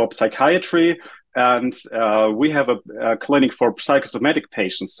clinic for psychiatry, and we have a clinic for psychosomatic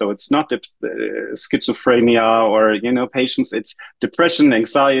patients. So it's not the schizophrenia or patients. It's depression,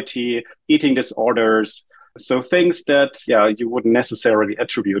 anxiety, eating disorders. So things that you wouldn't necessarily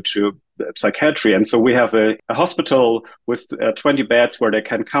attribute to psychiatry. And so we have a hospital with 20 beds where they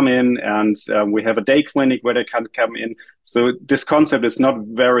can come in, and we have a day clinic where they can come in. So this concept is not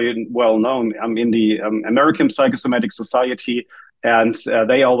very well known in the American Psychosomatic Society. And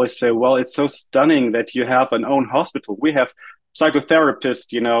they always say, well, it's so stunning that you have an own hospital. We have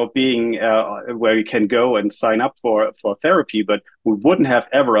psychotherapists, being where you can go and sign up for therapy, but we wouldn't have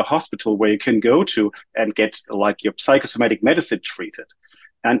ever a hospital where you can go to and get like your psychosomatic medicine treated.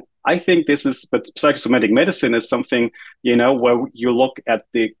 And I think but psychosomatic medicine is something, where you look at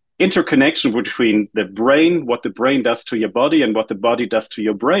the interconnection between the brain, what the brain does to your body, and what the body does to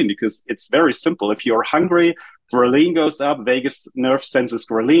your brain, because it's very simple. If you're hungry, ghrelin goes up, vagus nerve senses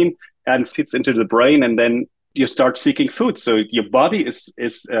ghrelin and fits into the brain, and then you start seeking food. So your body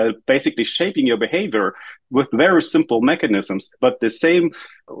is basically shaping your behavior with very simple mechanisms. But the same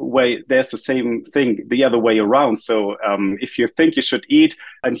way, there's the same thing the other way around. So if you think you should eat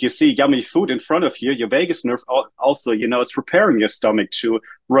and you see yummy food in front of you, your vagus nerve also, is preparing your stomach to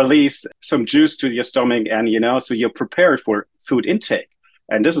release some juice to your stomach, and so you're prepared for food intake.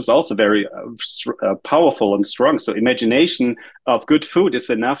 And this is also very powerful and strong. So imagination of good food is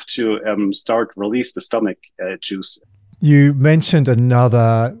enough to start release the stomach juice. You mentioned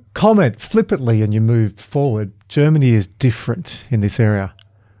another comment flippantly and you moved forward. Germany is different in this area.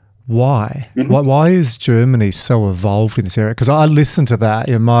 Why? Mm-hmm. Why is Germany so evolved in this area? Because I listened to that.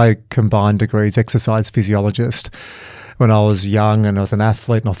 My combined degree is exercise physiologist. When I was young and I was an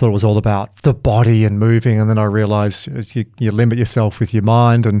athlete, and I thought it was all about the body and moving, and then I realised you limit yourself with your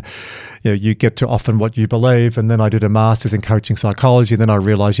mind, and you get to often what you believe. And then I did a master's in coaching psychology, and then I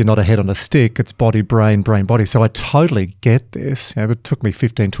realised you're not a head on a stick, it's body, brain, brain, body. So I totally get this. It took me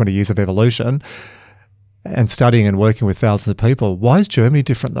 15, 20 years of evolution and studying and working with thousands of people. Why is Germany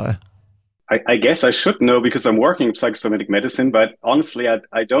different though? I guess I should know because I'm working in psychosomatic medicine, but honestly,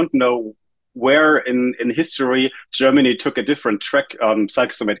 I don't know where in history Germany took a different track on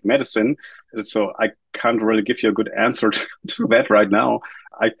psychosomatic medicine. So I can't really give you a good answer to that right now.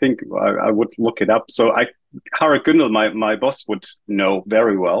 I think I would look it up. So Harald Gündel, my boss, would know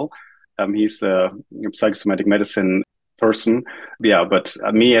very well. He's a psychosomatic medicine person. Yeah, but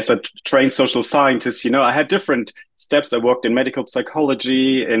me as a trained social scientist, I had different steps. I worked in medical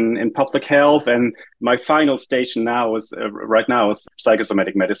psychology, in public health, and my final station now is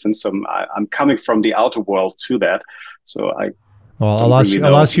psychosomatic medicine. So I'm coming from the outer world to that. So I'll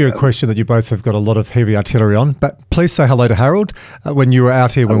ask you a question that you both have got a lot of heavy artillery on, but please say hello to Harold. When you were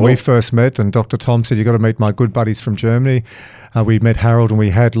out here, when we first met, and Dr. Tom said, you've got to meet my good buddies from Germany. We met Harold and we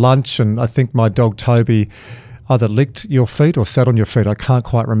had lunch, and I think my dog Toby either licked your feet or sat on your feet. I can't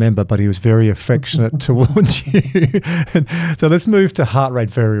quite remember, but he was very affectionate towards you. So let's move to heart rate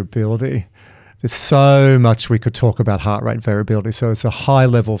variability. There's so much we could talk about heart rate variability. So it's a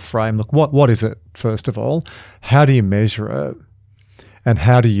high-level frame. Look, what is it, first of all? How do you measure it? And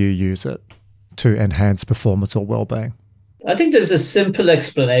how do you use it to enhance performance or well-being? I think there's a simple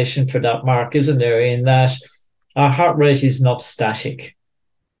explanation for that, Mark, isn't there, in that our heart rate is not static.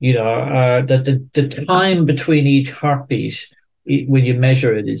 The time between each heartbeat, when you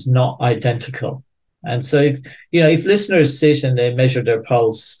measure it, is not identical. And so if listeners sit and they measure their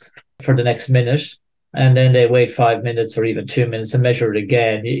pulse for the next minute, and then they wait 5 minutes or even 2 minutes and measure it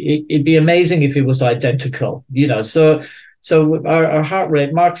again, it'd be amazing if it was identical. So our heart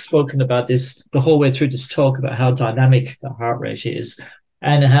rate, Marc's spoken about this the whole way through this talk about how dynamic the heart rate is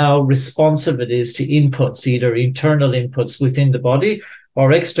and how responsive it is to inputs, either internal inputs within the body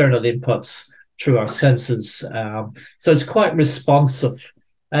or external inputs through our senses. So it's quite responsive.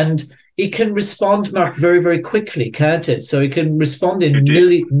 And it can respond, Marc, very, very quickly, can't it? So it can respond in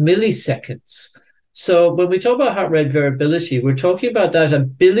milliseconds. So when we talk about heart rate variability, we're talking about that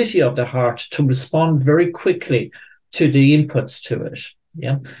ability of the heart to respond very quickly to the inputs to it.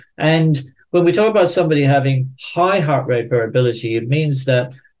 Yeah. And when we talk about somebody having high heart rate variability, it means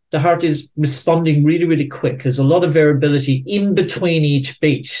that the heart is responding really, really quick. There's a lot of variability in between each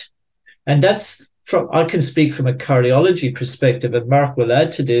beat. And that's I can speak from a cardiology perspective, and Marc will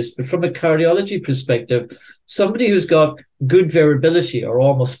add to this, but from a cardiology perspective, somebody who's got good variability or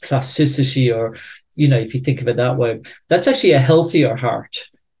almost plasticity, or, if you think of it that way, that's actually a healthier heart.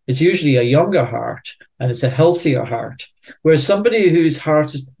 It's usually a younger heart, and it's a healthier heart. Whereas somebody whose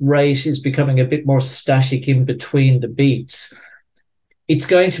heart rate is becoming a bit more static in between the beats, it's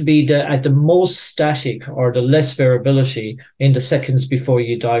going to be at the most static or the less variability in the seconds before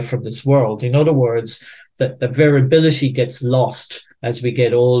you die from this world. In other words, the variability gets lost as we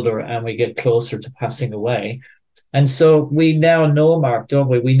get older and we get closer to passing away. And so we now know, Marc, don't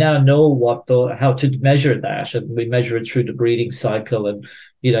we? We now know how to measure that, and we measure it through the breathing cycle, and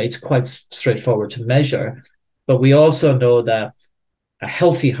it's quite straightforward to measure. But we also know that a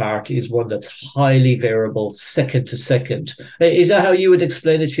healthy heart is one that's highly variable second to second. Is that how you would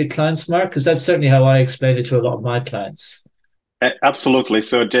explain it to your clients, Marc? Because that's certainly how I explain it to a lot of my clients. Absolutely.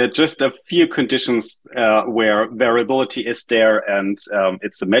 So there are just a few conditions where variability is there, and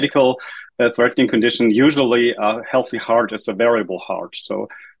it's a medical threatening condition. Usually a healthy heart is a variable heart. So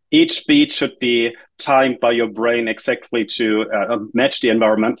each beat should be timed by your brain exactly to match the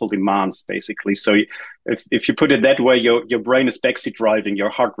environmental demands, basically. So if you put it that way, your brain is backseat driving your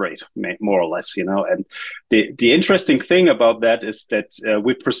heart rate, more or less, And the interesting thing about that is that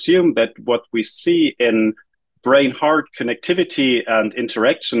we presume that what we see in brain-heart connectivity and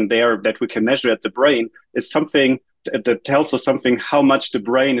interaction there that we can measure at the brain is something that tells us something, how much the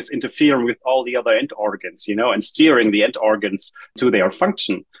brain is interfering with all the other end organs, and steering the end organs to their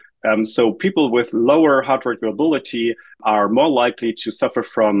function. So people with lower heart rate variability are more likely to suffer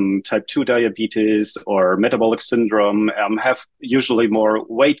from type 2 diabetes or metabolic syndrome, have usually more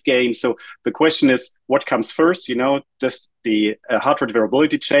weight gain. So the question is, what comes first? Does the heart rate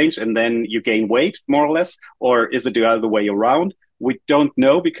variability change and then you gain weight, more or less? Or is it the other way around? We don't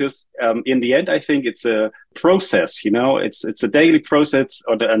know, because in the end, I think it's a process. It's a daily process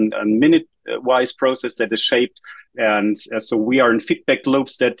or a minute-wise process that is shaped. And so we are in feedback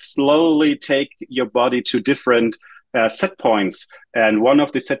loops that slowly take your body to different set points. And one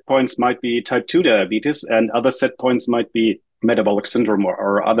of the set points might be type 2 diabetes, and other set points might be metabolic syndrome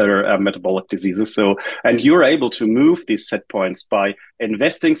or other metabolic diseases. So, and you're able to move these set points by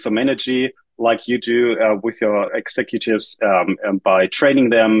investing some energy, like you do with your executives, by training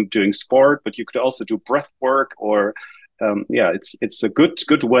them, doing sport, but you could also do breath work, or it's a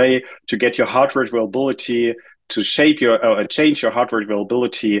good way to get your heart rate variability, to shape change your heart rate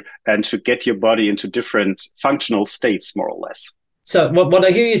variability, and to get your body into different functional states, more or less. So what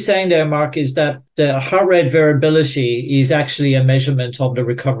I hear you saying there, Marc, is that the heart rate variability is actually a measurement of the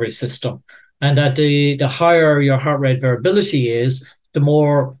recovery system, and that the higher your heart rate variability is, the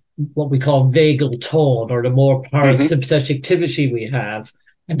more what we call vagal tone, or the more parasympathetic activity we have,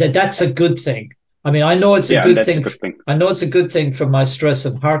 and that's a good thing. I mean, I know it's a good thing. I know it's a good thing for my stress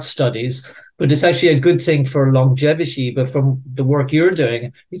and heart studies, but it's actually a good thing for longevity. But from the work you're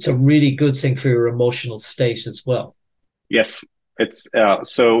doing, it's a really good thing for your emotional state as well. Yes, it's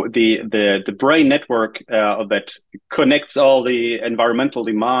so the brain network that connects all the environmental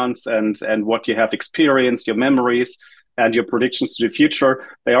demands and what you have experienced, your memories, and your predictions to the future,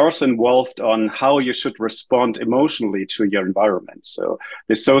 they are also involved on how you should respond emotionally to your environment. So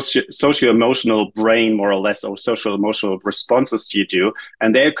the socio-emotional brain, more or less, or social-emotional responses you do,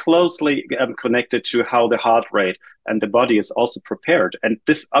 and they're closely connected to how the heart rate and the body is also prepared. And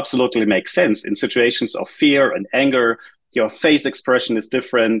this absolutely makes sense. In situations of fear and anger, your face expression is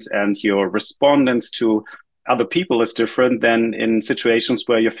different, and your respondence to other people is different than in situations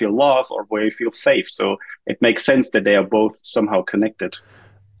where you feel love or where you feel safe. So it makes sense that they are both somehow connected.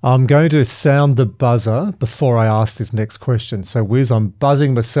 I'm going to sound the buzzer before I ask this next question. So, Wiz, I'm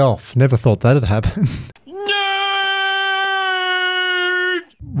buzzing myself. Never thought that'd happen. Nerd!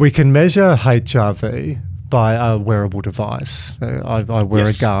 We can measure HRV by a wearable device. I wear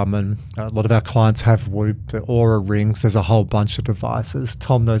a Garmin. A lot of our clients have Whoop, the Aura rings. There's a whole bunch of devices.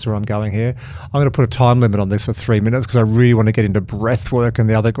 Tom knows where I'm going here. I'm going to put a time limit on this of 3 minutes because I really want to get into breathwork and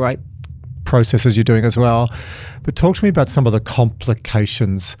the other great processes you're doing as well. But talk to me about some of the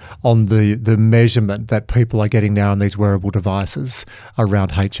complications on the measurement that people are getting now on these wearable devices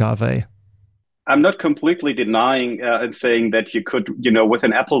around HRV. I'm not completely denying and saying that you could, with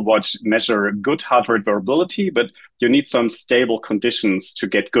an Apple Watch measure good heart rate variability, but you need some stable conditions to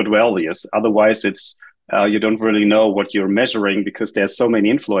get good values. Otherwise, it's you don't really know what you're measuring because there's so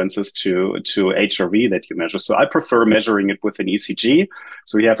many influences to HRV that you measure. So I prefer measuring it with an ECG.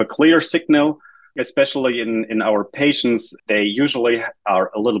 So we have a clear signal, especially in our patients. They usually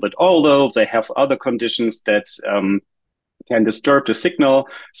are a little bit older. They have other conditions that can disturb the signal.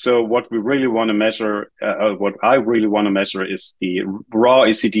 So what we really want to measure, what I really want to measure, is the raw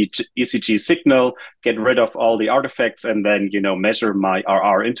ECG signal, get rid of all the artifacts, and then, measure my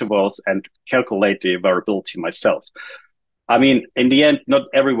RR intervals and calculate the variability myself. I mean, in the end, not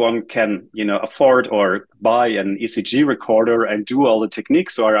everyone can, afford or buy an ECG recorder and do all the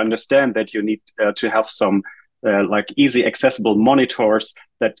techniques. So I understand that you need to have some easy accessible monitors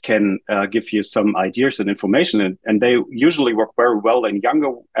that can give you some ideas and information. And they usually work very well in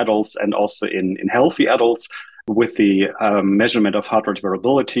younger adults and also in healthy adults with the measurement of heart rate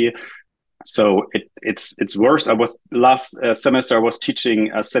variability. So it's worse. Last semester I was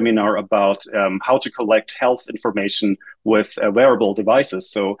teaching a seminar about how to collect health information with wearable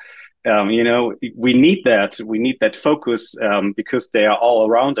devices. So we need that focus because they are all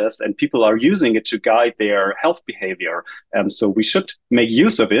around us and people are using it to guide their health behavior. So we should make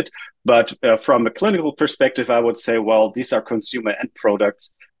use of it. But from a clinical perspective, I would say, well, these are consumer end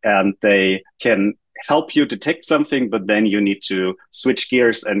products and they can help you detect something, but then you need to switch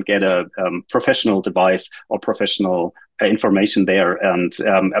gears and get a professional device or professional information there, and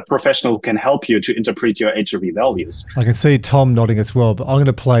a professional who can help you to interpret your HRV values. I can see Tom nodding as well, but I'm going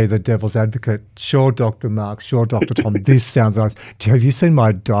to play the devil's advocate. Sure, Dr. Marc, sure, Dr. Tom, this sounds nice. Have you seen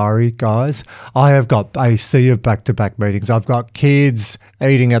my diary, guys? I have got a sea of back-to-back meetings. I've got kids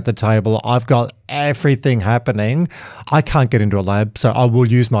eating at the table. I've got everything happening. I can't get into a lab, so I will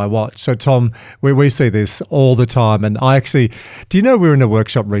use my watch. So, Tom, we see this all the time. And I actually, do you know, we were in a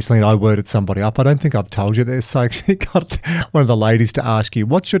workshop recently and I worded somebody up. I don't think I've told you this. I actually got one of the ladies to ask you,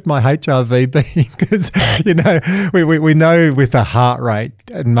 what should my HRV be? Because, we know with the heart rate,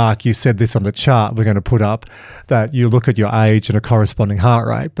 and Marc, you said this on the chart we're going to put up, that you look at your age and a corresponding heart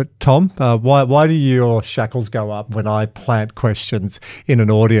rate. But Tom, why do your shackles go up when I plant questions in an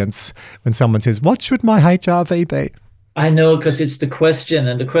audience when someone says, what should my HRV be? I know, because it's the question.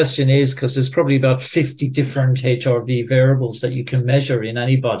 And the question is because there's probably about 50 different HRV variables that you can measure in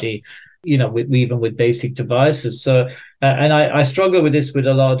anybody, even with basic devices. So, and I struggle with this with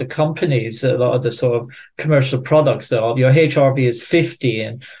a lot of the companies, a lot of the sort of commercial products that your HRV is 50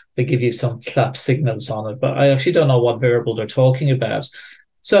 and they give you some clap signals on it. But I actually don't know what variable they're talking about.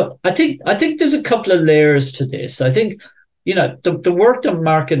 So I think there's a couple of layers to this. I think, the work that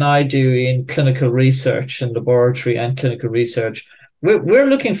Marc and I do in clinical research and laboratory and clinical research, we're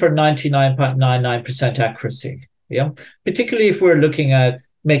looking for 99.99% accuracy. Yeah, particularly if we're looking at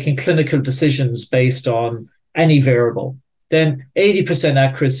making clinical decisions based on any variable, then 80%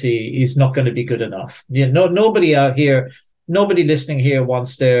 accuracy is not going to be good enough. Nobody listening here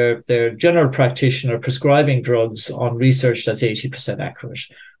wants their general practitioner prescribing drugs on research that's 80% accurate.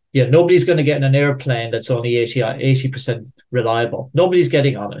 Yeah, nobody's going to get in an airplane that's only 80% reliable. Nobody's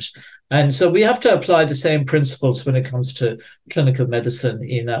getting on it. And so we have to apply the same principles when it comes to clinical medicine,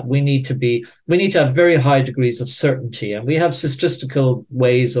 in that we need to have very high degrees of certainty. And we have statistical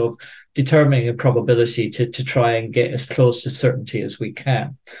ways of determining a probability to try and get as close to certainty as we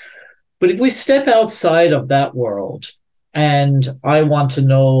can. But if we step outside of that world, and I want to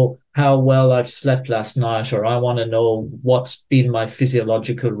know how well I've slept last night, or I want to know what's been my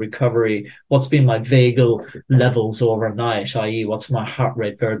physiological recovery, what's been my vagal levels overnight, i.e. what's my heart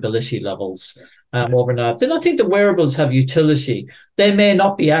rate variability levels overnight, then I think the wearables have utility. They may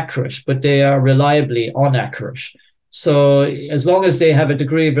not be accurate, but they are reliably inaccurate. So as long as they have a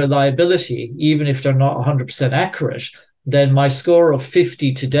degree of reliability, even if they're not 100% accurate, then my score of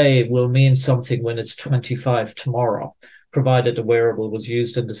 50 today will mean something when it's 25 tomorrow, provided the wearable was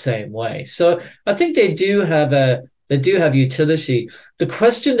used in the same way. So I think they do have utility. The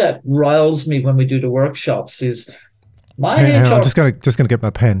question that riles me when we do the workshops is I'm just gonna get my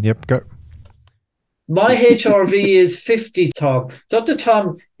pen. Yep, go. My HRV is 50, Tom. Dr.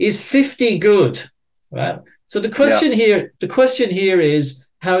 Tom, is 50 good? Right. So the question here is,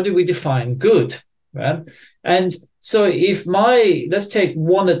 how do we define good? Right. And so let's take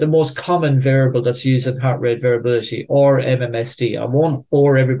one of the most common variable that's used in heart rate variability, or MMSD. I won't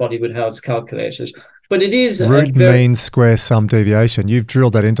bore everybody with how it's calculated, but it is root mean square sum deviation. You've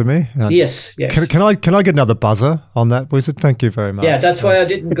drilled that into me. Yes. Can I get another buzzer on that, Wizard? Thank you very much. Yeah, that's why I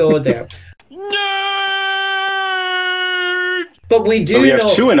didn't go there. But we do. So we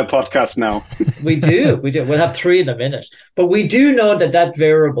have two in a podcast now. We do. We'll have three in a minute. But we do know that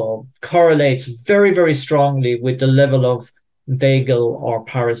variable correlates very, very strongly with the level of vagal or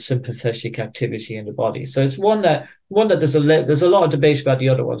parasympathetic activity in the body. So it's one that there's a lot of debate about the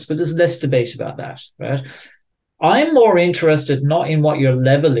other ones, but there's less debate about that, right? I'm more interested not in what your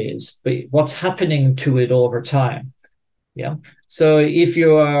level is, but what's happening to it over time. Yeah. So if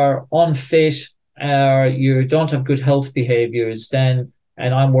you are unfit or you don't have good health behaviors, then,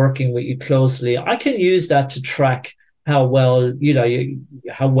 and I'm working with you closely, I can use that to track how well,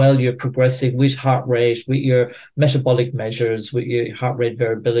 how well you're progressing with heart rate, with your metabolic measures, with your heart rate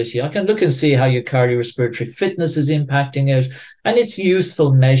variability. I can look and see how your cardiorespiratory fitness is impacting it, and it's a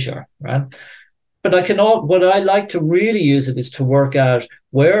useful measure, right? But what I like to really use it is to work out,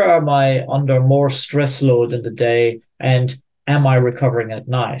 where am I under more stress load in the day, and am I recovering at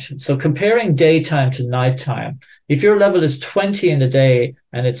night? So comparing daytime to nighttime, if your level is 20 in the day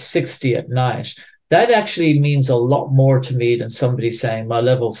and it's 60 at night, that actually means a lot more to me than somebody saying my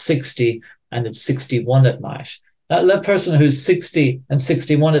level's 60 and it's 61 at night. That person who's 60 and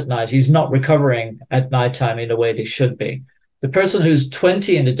 61 at night, he's not recovering at nighttime in the way they should be. The person who's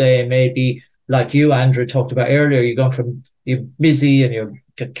 20 in the day may be like you, Andrew, talked about earlier. You're busy and you've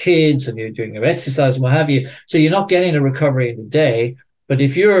got kids and you're doing your exercise and what have you. So you're not getting a recovery in the day. But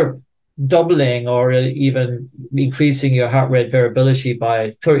if you're doubling or even increasing your heart rate variability by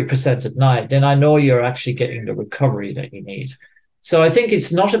 30% at night, then I know you're actually getting the recovery that you need. So I think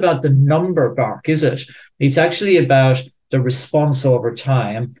it's not about the number, Marc, is it? It's actually about the response over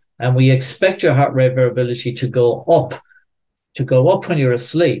time. And we expect your heart rate variability to go up when you're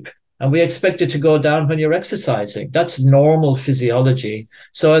asleep. And we expect it to go down when you're exercising. That's normal physiology.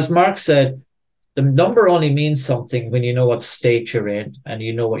 So as Marc said, the number only means something when you know what state you're in and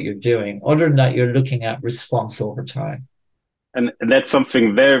you know what you're doing. Other than that, you're looking at response over time. And that's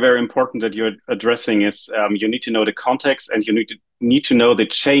something very, very important that you're addressing is you need to know the context, and you need to know the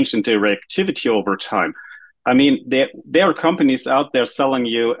change in their activity over time. I mean, there are companies out there selling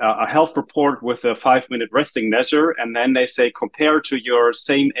you a health report with a 5-minute resting measure, and then they say, compared to your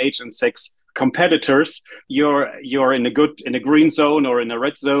same age and sex competitors, you're in a green zone or in a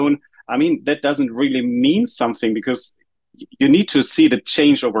red zone. I mean, that doesn't really mean something, because you need to see the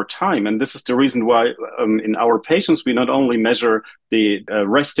change over time. And this is the reason why in our patients, we not only measure the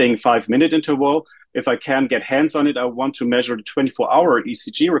resting 5-minute interval. If I can get hands on it, I want to measure the 24-hour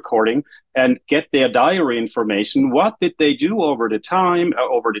ECG recording and get their diary information. What did they do over the time,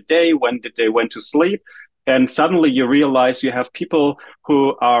 over the day? When did they went to sleep? And suddenly you realize you have people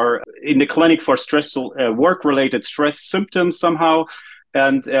who are in the clinic for stressful work-related stress symptoms somehow.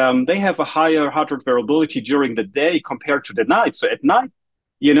 And they have a higher heart rate variability during the day compared to the night. So at night,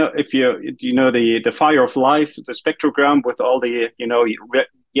 if you know the fire of life, the spectrogram with all the,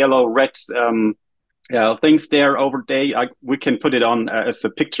 yellow, red things there over day, we can put it on as a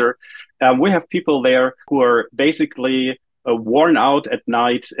picture. We have people there who are basically worn out at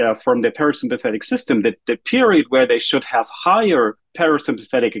night from the parasympathetic system. That the period where they should have higher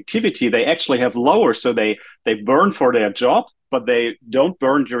parasympathetic activity, they actually have lower. So they burn for their job, but they don't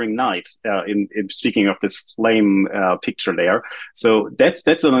burn during night, in speaking of this flame picture there. So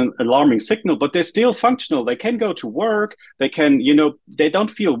that's an alarming signal, but they're still functional. They can go to work. They can, they don't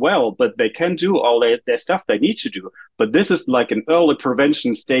feel well, but they can do all their stuff they need to do. But this is like an early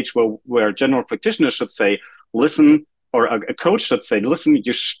prevention stage where a general practitioner should say, listen, or a coach should say, listen,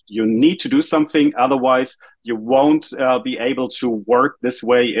 you need to do something. Otherwise, you won't be able to work this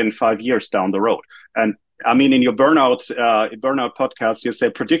way in 5 years down the road. And I mean, in your burnout podcast, you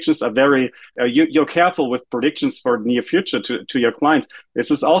say predictions are very, you're careful with predictions for the near future to your clients. This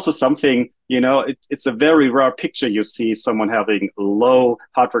is also something, it's a very rare picture. You see someone having low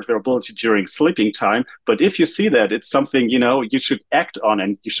heart rate variability during sleeping time. But if you see that, it's something, you should act on,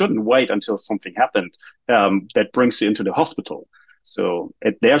 and you shouldn't wait until something happened that brings you into the hospital. So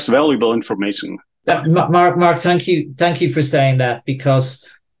there's valuable information. Marc, thank you for saying that,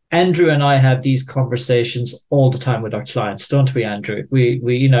 because Andrew and I have these conversations all the time with our clients, don't we, Andrew?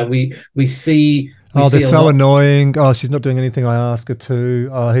 We see. Oh, they're so annoying. Oh, she's not doing anything I ask her to.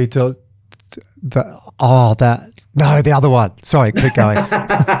 Oh, the other one. Sorry, keep going.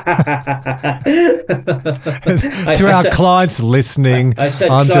 Clients listening. I said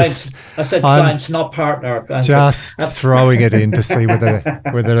clients, not partner. Just throwing it in to see whether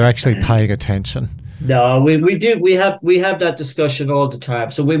they're actually paying attention. No, we do. We have that discussion all the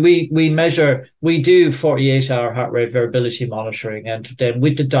time. So we do 48-hour heart rate variability monitoring, and then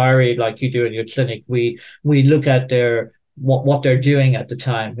with the diary, like you do in your clinic, we look at what they're doing at the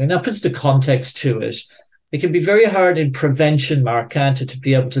time, and that puts the context to it. It can be very hard in prevention, Marc, can't it, to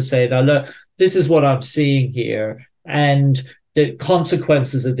be able to say that, look, this is what I'm seeing here, and the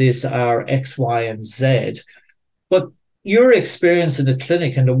consequences of this are X, Y, and Z. But your experience in the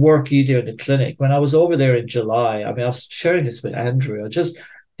clinic and the work you do in the clinic, when I was over there in July, I mean, I was sharing this with Andrew, just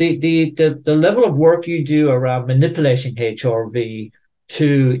the level of work you do around manipulating HRV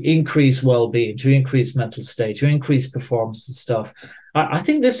to increase well-being, to increase mental state, to increase performance and stuff. I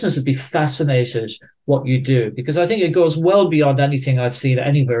think listeners would be fascinated what you do, because I think it goes well beyond anything I've seen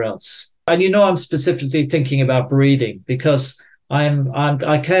anywhere else. And I'm specifically thinking about breathing, because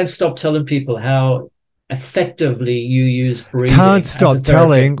I can't stop telling people how effectively you use breathing. Can't stop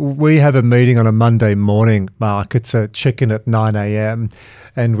telling. We have a meeting on a Monday morning, Marc. It's a check-in at 9 a.m.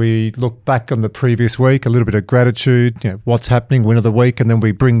 and we look back on the previous week, a little bit of gratitude, what's happening, win of the week, and then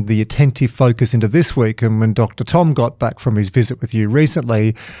we bring the attentive focus into this week. And when Dr. Tom got back from his visit with you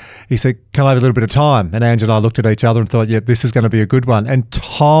recently, he said, can I have a little bit of time? And Angela and I looked at each other and thought, yep, this is going to be a good one. And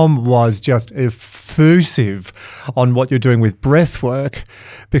Tom was just effusive on what you're doing with breathwork,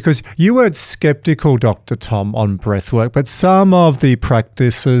 because you weren't skeptical, Dr. Tom, on breathwork, but some of the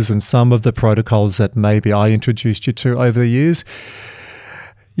practices and some of the protocols that maybe I introduced you to over the years,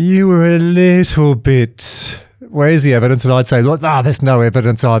 you were a little bit, where's the evidence? And I'd say, look, there's no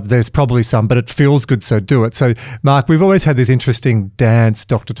evidence. There's probably some, but it feels good, so do it. So, Marc, we've always had this interesting dance,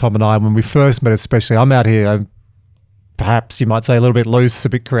 Dr. Tom and I, when we first met especially. I'm out here, perhaps you might say a little bit loose, a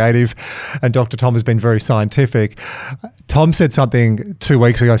bit creative, and Dr. Tom has been very scientific. Tom said something 2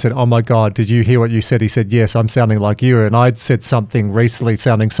 weeks ago. I said, oh my God, did you hear what you said? He said, yes, I'm sounding like you. And I'd said something recently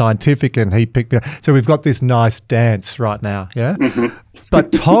sounding scientific, and he picked me up. So we've got this nice dance right now, yeah? Mm-hmm.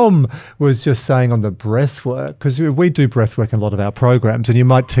 But Tom was just saying on the breath work, because we do breath work in a lot of our programs, and you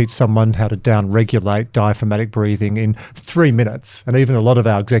might teach someone how to down-regulate diaphragmatic breathing in 3 minutes. And even a lot of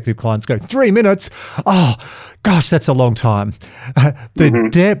our executive clients go, 3 minutes? Oh, gosh, that's a long time. The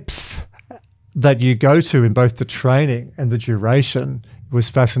depth that you go to in both the training and the duration was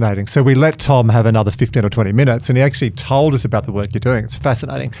fascinating. So we let Tom have another 15 or 20 minutes, and he actually told us about the work you're doing. It's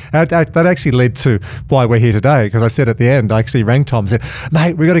fascinating. And that actually led to why we're here today, because I said at the end, I actually rang Tom and said,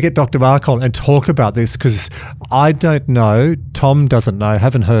 mate, we've got to get Dr. Marc on and talk about this, because I don't know, Tom doesn't know,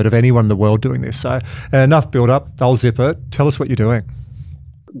 haven't heard of anyone in the world doing this. So enough build up. I'll zip it. Tell us what you're doing.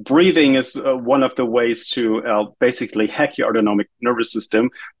 Breathing is one of the ways to basically hack your autonomic nervous system.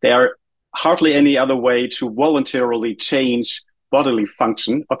 There are hardly any other way to voluntarily change bodily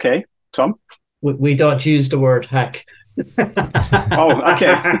function. Okay, Tom? We don't use the word hack. Oh,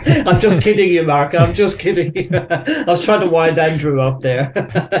 okay. I'm just kidding you, Marc. I'm just kidding you. I was trying to wind Andrew up there.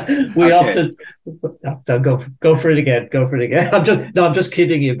 Often go for it again. Go for it again. I'm just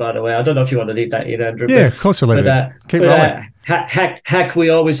kidding you, by the way. I don't know if you want to leave that in, Andrew. Yeah, of course we'll leave it. Keep rolling. Hack, we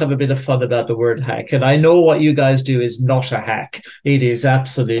always have a bit of fun about the word hack. And I know what you guys do is not a hack. It is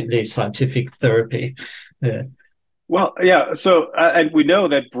absolutely scientific therapy. Yeah. Well, yeah. So, and we know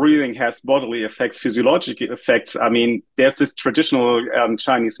that breathing has bodily effects, physiological effects. I mean, there's this traditional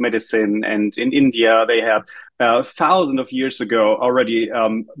Chinese medicine, and in India, they have thousands of years ago already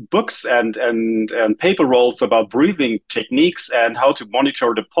books and paper rolls about breathing techniques and how to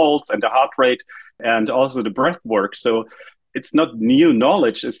monitor the pulse and the heart rate and also the breath work. So it's not new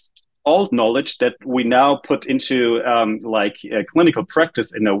knowledge. It's old knowledge that we now put into clinical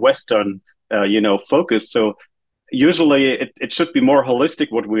practice in a Western, focus. So usually it should be more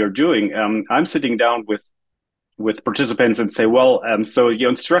holistic what we are doing. I'm sitting down with participants and say, well, so your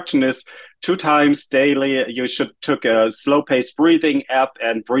instruction is 2 times daily. You should take a slow paced breathing app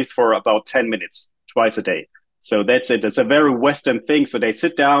and breathe for about 10 minutes twice a day. So that's it. It's a very Western thing. So they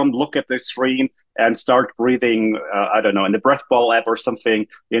sit down, look at the screen and start breathing, in the breath ball app or something,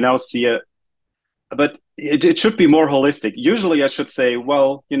 see it. But it should be more holistic. Usually I should say,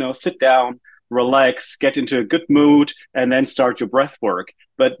 well, sit down, relax, get into a good mood, and then start your breath work.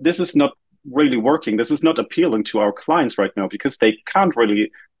 But this is not really working. This is not appealing to our clients right now, because they can't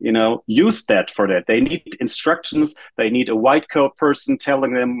really, use that for that. They need instructions. They need a white coat person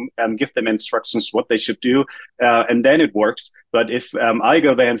telling them and give them instructions what they should do, and then it works. But if I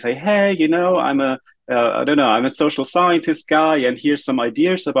go there and say, hey, I'm a social scientist guy, and here's some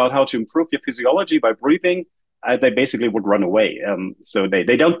ideas about how to improve your physiology by breathing, they basically would run away. So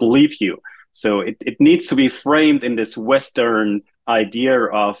they don't believe you. So it needs to be framed in this Western idea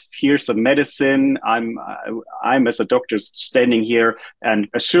of here's a medicine. I'm as a doctor standing here and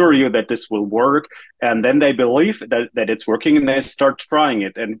assure you that this will work. And then they believe that it's working, and they start trying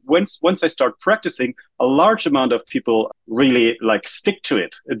it. And once they start practicing, a large amount of people really stick to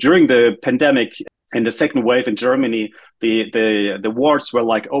it. During the pandemic, in the second wave in Germany, the wards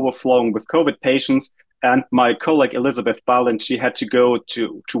were overflowing with COVID patients. And my colleague, Elizabeth Ballant, she had to go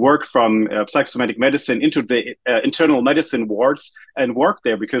to work from psychosomatic medicine into the internal medicine wards and work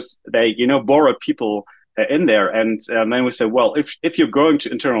there, because they, borrow people in there. And then we said, well, if you're going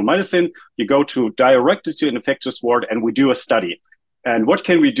to internal medicine, you go directly to an infectious ward, and we do a study. And what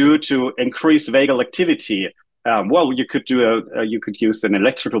can we do to increase vagal activity Well, you could use an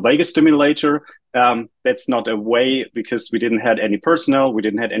electrical vagus stimulator. That's not a way because we didn't have any personnel, we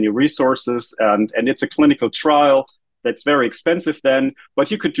didn't have any resources, and it's a clinical trial that's very expensive then. But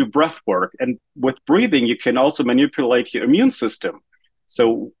you could do breath work, and with breathing, you can also manipulate your immune system.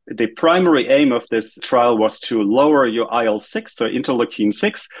 So the primary aim of this trial was to lower your IL-6, so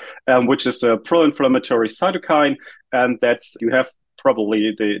interleukin-6, which is a pro-inflammatory cytokine, and you have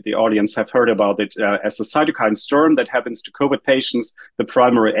probably the audience have heard about it as a cytokine storm that happens to COVID patients. The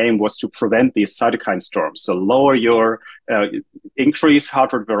primary aim was to prevent these cytokine storms. So lower your increase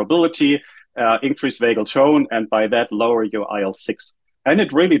heart rate variability, increase vagal tone, and by that lower your IL-6. And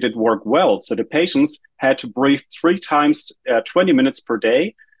it really did work well. So the patients had to breathe 3 times 20 minutes per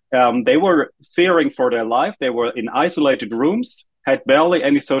day. They were fearing for their life. They were in isolated rooms, had barely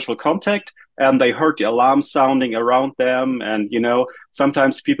any social contact, and they heard the alarm sounding around them. And,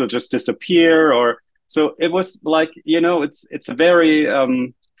 sometimes people just disappear. So it was like, it's a very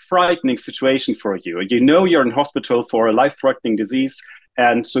frightening situation for you. You're in hospital for a life-threatening disease.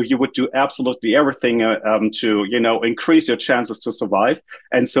 And so you would do absolutely everything to, increase your chances to survive.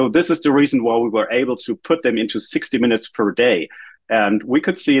 And so this is the reason why we were able to put them into 60 minutes per day. And we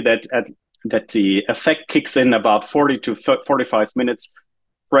could see that the effect kicks in about 40 to 45 minutes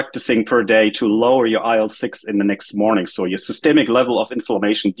practicing per day to lower your IL-6 in the next morning. So your systemic level of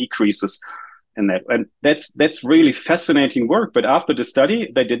inflammation decreases. And that's really fascinating work. But after the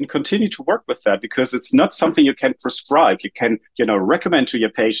study, they didn't continue to work with that because it's not something you can prescribe. You can, recommend to your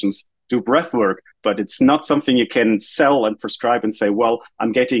patients, do breath work, but it's not something you can sell and prescribe and say, well,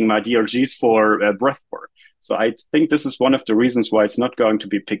 I'm getting my DRGs for breath work. So I think this is one of the reasons why it's not going to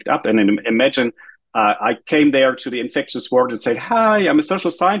be picked up. And imagine I came there to the infectious ward and said, hi, I'm a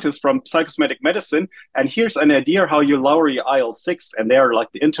social scientist from psychosomatic medicine. And here's an idea how you lower your IL-6. And they're like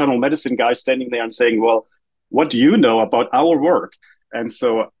the internal medicine guy standing there and saying, well, what do you know about our work? And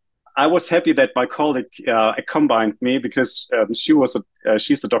so I was happy that my colleague combined me because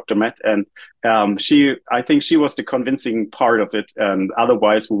she's a Dr. Matt, and I think she was the convincing part of it. And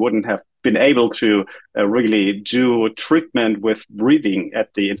otherwise, we wouldn't have been able to really do treatment with breathing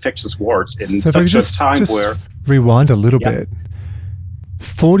at the infectious ward in such a time where. Rewind a little bit.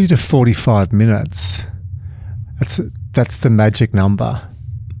 40 to 45 minutes. That's the magic number.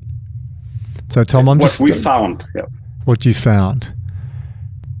 So Tom, what we found. Yeah. What you found.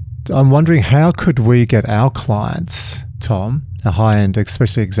 I'm wondering, how could we get our clients, Tom, our high-end,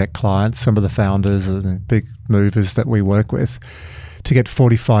 especially exec clients, some of the founders and big movers that we work with, to get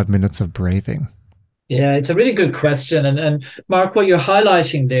 45 minutes of breathing? Yeah, it's a really good question. And Marc, what you're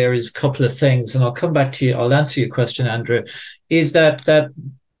highlighting there is a couple of things, and I'll come back to you. I'll answer your question, Andrew, is that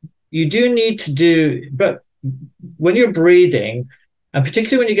you do need to do, but when you're breathing, and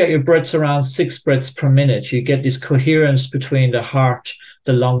particularly when you get your breaths around 6 breaths per minute, you get this coherence between the heart,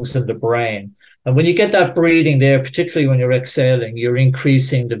 the lungs, and the brain. And when you get that breathing there, particularly when you're exhaling, you're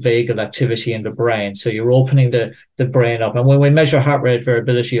increasing the vagal activity in the brain. So you're opening the brain up. And when we measure heart rate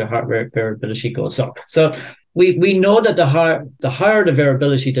variability, your heart rate variability goes up. So we know that the higher the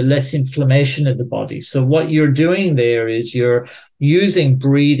variability, the less inflammation in the body. So what you're doing there is you're using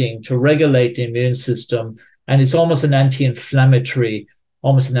breathing to regulate the immune system. And it's almost an anti-inflammatory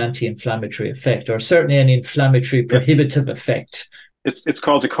effect, or certainly an inflammatory prohibitive effect. It's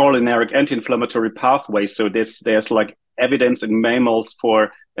called the cholinergic anti-inflammatory pathway. So there's like evidence in mammals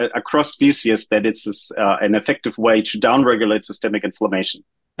for across species that it's an effective way to downregulate systemic inflammation.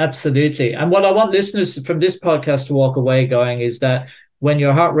 Absolutely. And what I want listeners from this podcast to walk away going is that when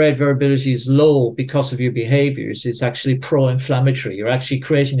your heart rate variability is low because of your behaviors, it's actually pro-inflammatory. You're actually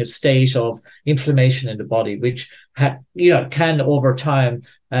creating a state of inflammation in the body, which can over time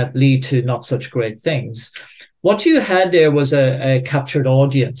lead to not such great things. What you had there was a captured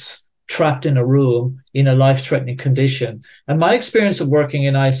audience trapped in a room in a life-threatening condition. And my experience of working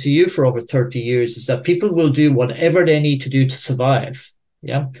in ICU for over 30 years is that people will do whatever they need to do to survive.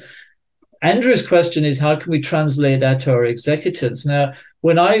 Yeah. Andrew's question is, how can we translate that to our executives? Now,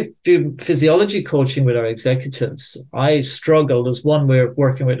 when I do physiology coaching with our executives, I struggle. There's one we're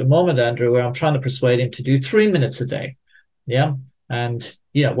working with at the moment, Andrew, where I'm trying to persuade him to do 3 minutes a day. Yeah. And,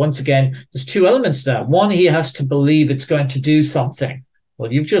 once again, there's 2 elements to that. One, he has to believe it's going to do something.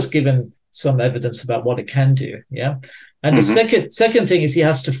 Well, you've just given some evidence about what it can do. Yeah. And the second thing is he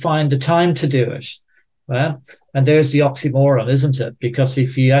has to find the time to do it. Well, and there's the oxymoron, isn't it? Because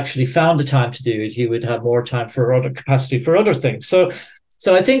if he actually found the time to do it, he would have more time for other capacity for other things. So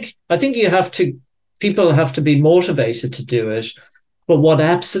I think people have to be motivated to do it. But what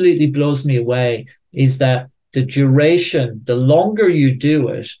absolutely blows me away is that the duration, the longer you do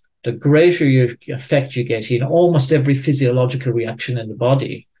it, the greater effect you get in almost every physiological reaction in the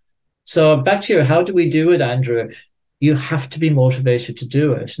body. So back to how do we do it, Andrew? You have to be motivated to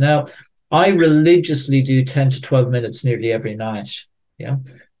do it. Now, I religiously do 10 to 12 minutes nearly every night. Yeah.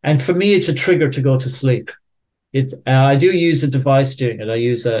 And for me, it's a trigger to go to sleep. I do use a device doing it. I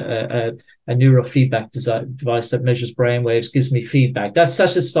use a neurofeedback device that measures brain waves, gives me feedback. That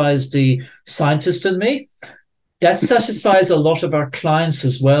satisfies the scientist in me. That satisfies a lot of our clients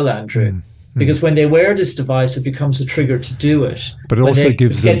as well, Andrew. Because when they wear this device, it becomes a trigger to do it. But it also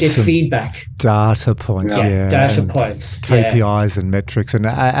gives them some feedback. Data points. Data points. KPIs and metrics. And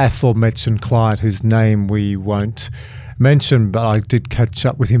an aforementioned client whose name we won't mention, but I did catch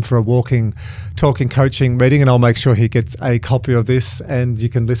up with him for a talking, coaching meeting, and I'll make sure he gets a copy of this and you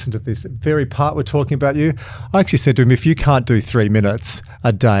can listen to this very part we're talking about you. I actually said to him, if you can't do 3 minutes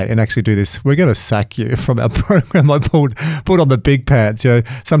a day and actually do this, we're going to sack you from our program. I pulled on the big pants.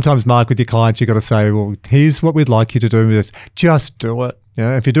 Sometimes, Mark, with your clients, you've got to say, well, here's what we'd like you to do. Just do it.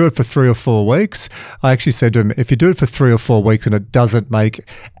 If you do it for 3 or 4 weeks, I actually said to him, if you do it for 3 or 4 weeks and it doesn't make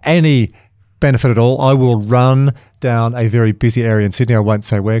any benefit at all, I will run down a very busy area in Sydney. I won't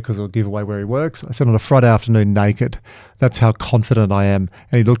say where because it'll give away where he works. I said on a Friday afternoon naked. That's how confident I am.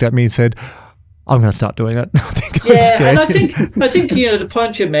 And he looked at me and said, I'm going to start doing it. I think I was scared. And I think the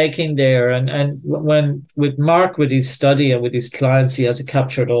point you're making there, and when with Marc, with his study and with his clients, he has a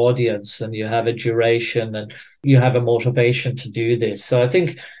captured audience, and you have a duration, and you have a motivation to do this. So I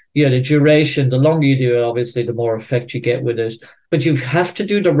think the duration, the longer you do it, obviously, the more effect you get with it. But you have to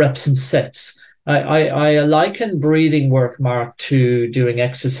do the reps and sets. I liken breathing work, Marc, to doing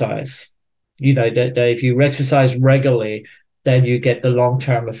exercise. That if you exercise regularly, then you get the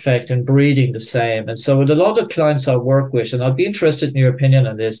long-term effect, and breathing the same. And so with a lot of clients I work with, and I'd be interested in your opinion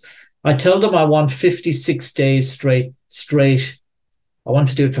on this, I tell them I want 56 days straight. I want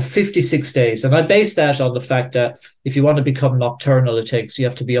to do it for 56 days. And I base that on the fact that if you want to become nocturnal, you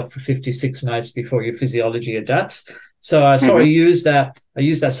have to be up for 56 nights before your physiology adapts. So I sort of use that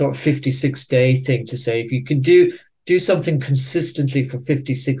sort of 56-day thing to say, if you can do something consistently for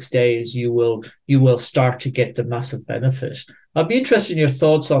 56 days, you will start to get the massive benefit. I'd be interested in your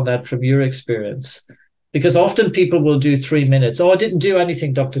thoughts on that from your experience. Because often people will do 3 minutes. Oh, I didn't do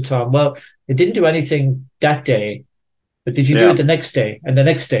anything, Dr. Tom. Well, it didn't do anything that day. But did you do it the next day and the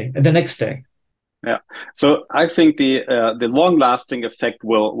next day and the next day? Yeah. So I think the long-lasting effect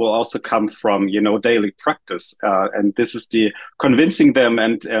will also come from, daily practice. And this is the convincing them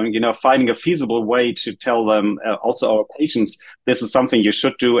and, finding a feasible way to tell them, also our patients, this is something you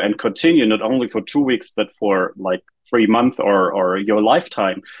should do and continue, not only for 2 weeks, but for like 3 months or your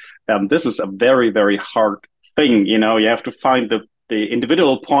lifetime. This is a very, very hard thing. You have to find the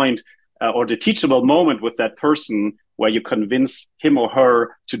individual point or the teachable moment with that person where you convince him or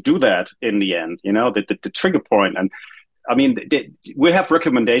her to do that in the end, the trigger point. And I mean, we have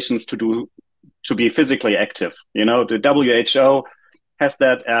recommendations to be physically active. The WHO has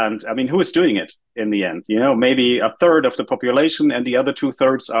that. And I mean, who is doing it in the end? Maybe a third of the population, and the other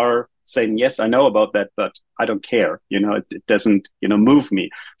 2/3 are saying, yes, I know about that, but I don't care. It doesn't, move me.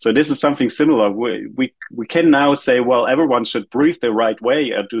 So this is something similar. We can now say, well, everyone should breathe the right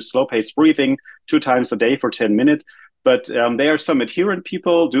way, do slow paced breathing 2 times a day for 10 minutes. But there are some adherent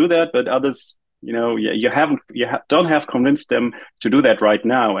people do that, but others, you don't have convinced them to do that right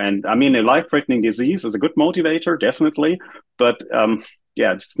now. And I mean, a life-threatening disease is a good motivator, definitely. But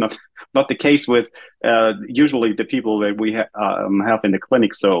it's not the case with usually the people that we have in the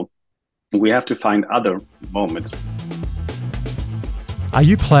clinic. So we have to find other moments. Are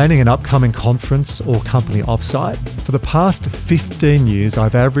you planning an upcoming conference or company offsite? For the past 15 years,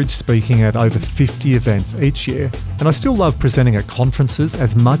 I've averaged speaking at over 50 events each year, and I still love presenting at conferences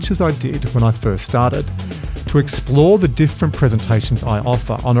as much as I did when I first started. To explore the different presentations I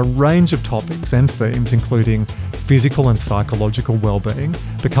offer on a range of topics and themes, including physical and psychological well-being,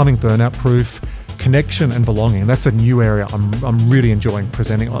 becoming burnout-proof, connection and belonging, that's a new area I'm really enjoying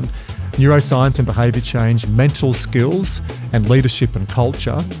presenting on. Neuroscience and behaviour change, mental skills and leadership and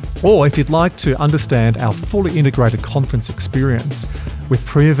culture. Or if you'd like to understand our fully integrated conference experience with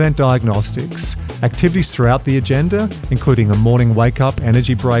pre-event diagnostics, activities throughout the agenda, including the morning wake-up,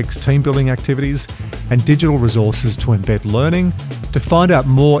 energy breaks, team building activities, and digital resources to embed learning. To find out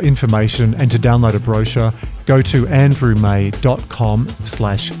more information and to download a brochure, go to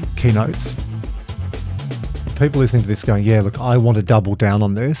andrewmay.com/keynotes. People listening to this going, yeah, look, I want to double down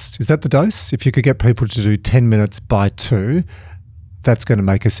on this. Is that the dose? If you could get people to do 10 minutes by 2, that's going to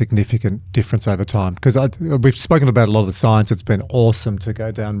make a significant difference over time. Because we've spoken about a lot of the science. It's been awesome to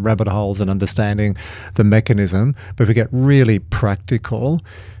go down rabbit holes and understanding the mechanism. But if we get really practical,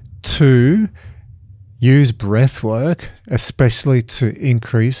 to use breath work, especially to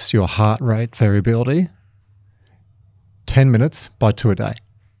increase your heart rate variability. 10 minutes by 2 a day.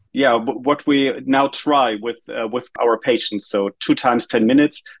 Yeah, what we now try with our patients, so 2 times 10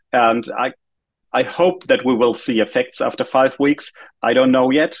 minutes, and I hope that we will see effects after 5 weeks. I don't know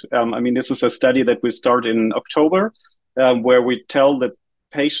yet. This is a study that we start in October, where we tell the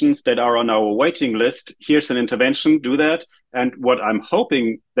patients that are on our waiting list, here's an intervention, do that. And what I'm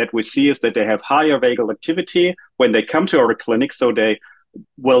hoping that we see is that they have higher vagal activity when they come to our clinic, so they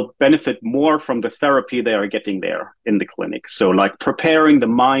will benefit more from the therapy they are getting there in the clinic. So like preparing the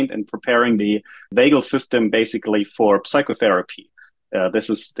mind and preparing the vagal system basically for psychotherapy. This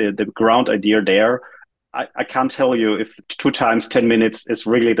is the ground idea there. I can't tell you if 2 times 10 minutes is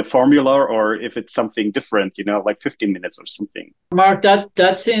really the formula or if it's something different, like 15 minutes or something. Marc,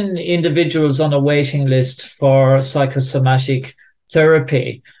 that's in individuals on a waiting list for psychosomatic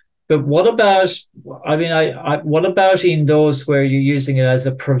therapy. But what about, what about in those where you're using it as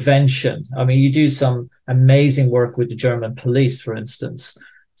a prevention? You do some amazing work with the German police, for instance.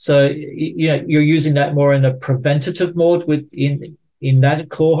 So, you're using that more in a preventative mode in that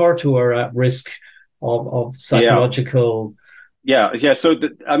cohort who are at risk of psychological. Yeah. So,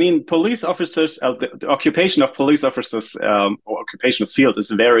 police officers, the occupation of police officers or occupational field is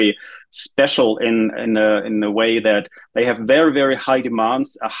very special in a way that they have very, very high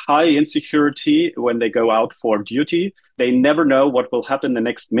demands, a high insecurity when they go out for duty. They never know what will happen the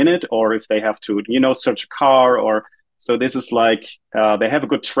next minute, or if they have to, search a car or. So this is like they have a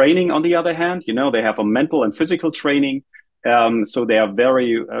good training. On the other hand, they have a mental and physical training. So they are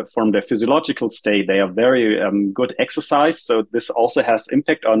very, from their physiological state, they are very good exercise. So this also has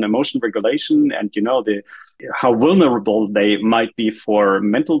impact on emotion regulation and, how vulnerable they might be for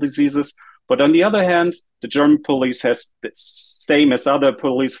mental diseases. But on the other hand, the German police has the same as other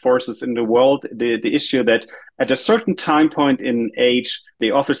police forces in the world, the issue that at a certain time point in age, the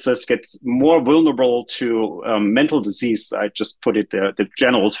officers get more vulnerable to mental disease. I just put it the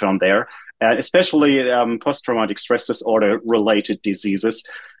general term there. Especially post-traumatic stress disorder related diseases.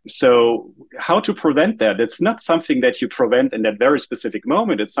 So how to prevent that? It's not something that you prevent in that very specific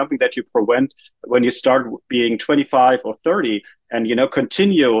moment. It's something that you prevent when you start being 25 or 30 and,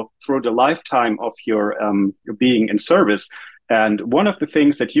 continue through the lifetime of your being in service. And one of the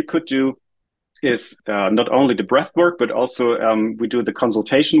things that you could do is not only the breath work, but also we do the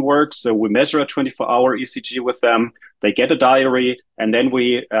consultation work. So we measure a 24-hour ECG with them. They get a diary, and then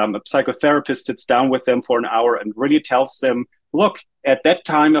a psychotherapist sits down with them for an hour and really tells them, look, at that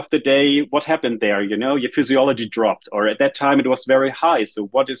time of the day, what happened there? Your physiology dropped, or at that time it was very high. So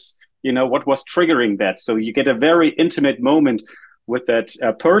what was triggering that? So you get a very intimate moment with that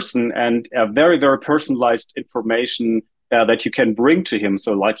person and a very, very personalized information that you can bring to him.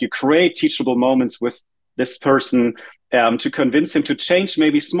 So like you create teachable moments with this person to convince him to change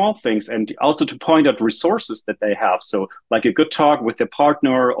maybe small things and also to point out resources that they have. So like a good talk with their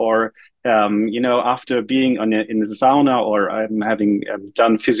partner or, after being in the sauna or having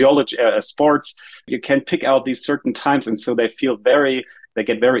done physiology, sports, you can pick out these certain times. And so they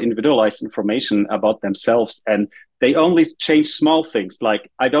get very individualized information about themselves. And they only change small things.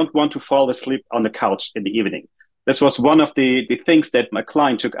 Like, I don't want to fall asleep on the couch in the evening. This was one of the things that my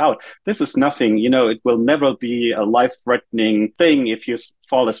client took out. This is nothing, it will never be a life-threatening thing if you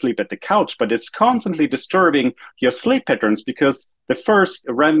fall asleep at the couch, but it's constantly disturbing your sleep patterns because the first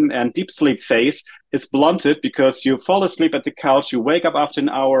REM and deep sleep phase is blunted because you fall asleep at the couch, you wake up after an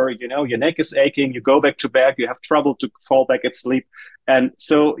hour, your neck is aching, you go back to bed, you have trouble to fall back asleep. And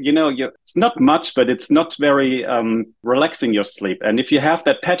so, it's not much, but it's not very relaxing your sleep. And if you have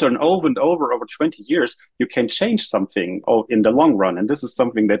that pattern over and over 20 years, you can change something in the long run. And this is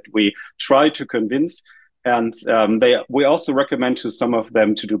something that we try to convince. And we also recommend to some of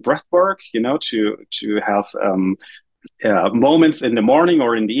them to do breath work, to have moments in the morning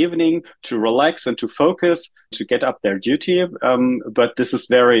or in the evening to relax and to focus, to get up their duty. But this is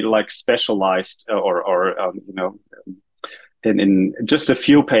very specialized in just a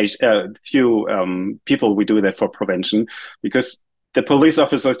few people we do that for prevention, because the police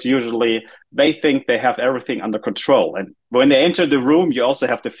officers usually, they think they have everything under control. And when they enter the room, you also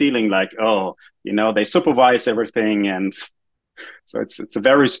have the feeling like, they supervise everything. And so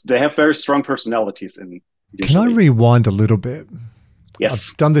they have very strong personalities. Can I rewind a little bit?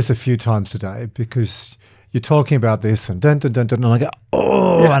 Yes. I've done this a few times today because you're talking about this and dun, dun, dun, dun, and I go,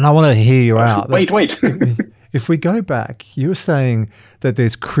 and I want to hear you out. Wait. If we go back, you were saying that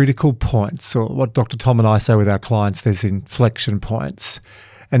there's critical points, or what Dr. Tom and I say with our clients, there's inflection points.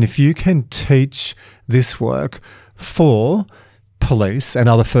 And if you can teach this work for police and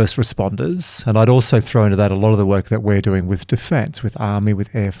other first responders, and I'd also throw into that a lot of the work that we're doing with defence, with Army,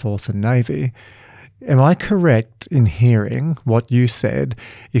 with Air Force and Navy. Am I correct in hearing what you said?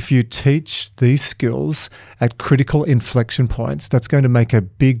 If you teach these skills at critical inflection points, that's going to make a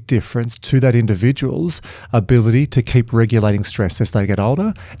big difference to that individual's ability to keep regulating stress as they get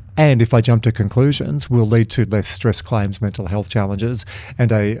older. And if I jump to conclusions, will lead to less stress claims, mental health challenges,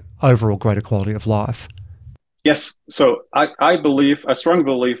 and a overall greater quality of life. Yes. So I strongly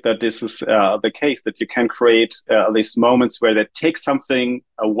believe that this is the case, that you can create these moments where they take something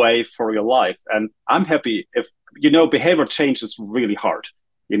away for your life. And I'm happy if, behavior change is really hard.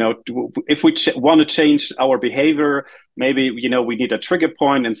 If we want to change our behavior, maybe, we need a trigger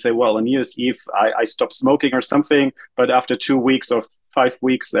point and say, well, on New Year's Eve, I stopped smoking or something. But after 2 weeks or 5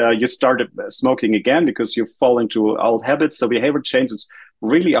 weeks, you started smoking again because you fall into old habits. So behavior change is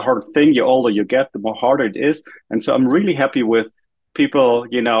really a hard thing. The older you get, the more harder it is. And so I'm really happy with people,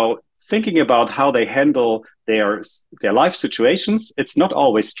 thinking about how they handle their life situations. It's not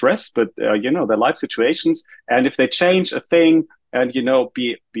always stress, but, their life situations. And if they change a thing, and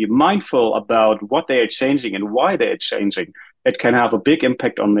be mindful about what they are changing and why they are changing, it can have a big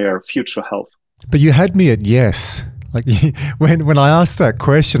impact on their future health. But you had me at yes. Like when I asked that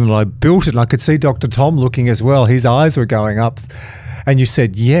question and I built it, and I could see Dr. Tom looking as well. His eyes were going up, and you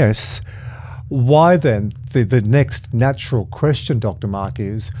said yes. Why then? The next natural question, Dr. Marc,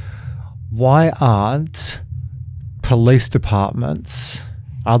 is why aren't police departments,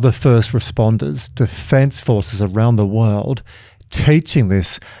 other first responders, defence forces around the world teaching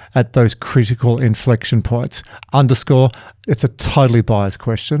this at those critical inflection points? Underscore, it's a totally biased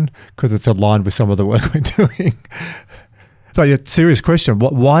question because it's aligned with some of the work we're doing. But yeah, serious question.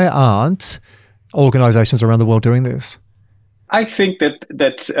 Why aren't organisations around the world doing this? I think that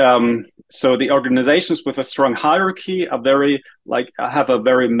so the organizations with a strong hierarchy are have a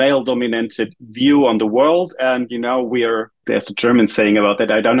very male-dominated view on the world, and there's a German saying about that.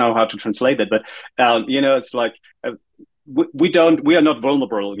 I don't know how to translate that, but it's like. We are not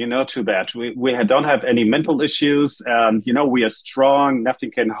vulnerable, to that. We don't have any mental issues, and we are strong.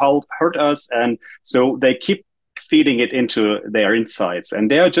 Nothing can hurt us, and so they keep feeding it into their insides.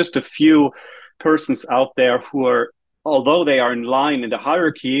 And there are just a few persons out there who are, although they are in line in the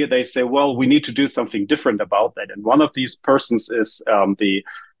hierarchy, they say, "Well, we need to do something different about that." And one of these persons is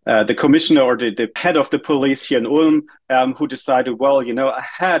the commissioner or the head of the police here in Ulm, who decided, well, I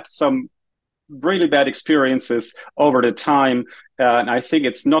had some really bad experiences over the time. And I think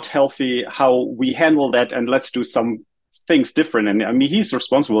it's not healthy how we handle that. And let's do some things different. And I mean, he's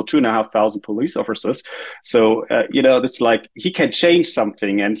responsible, 2,500 police officers. So, it's like he can change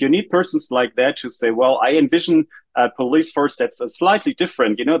something. And you need persons like that to say, well, I envision a police force that's slightly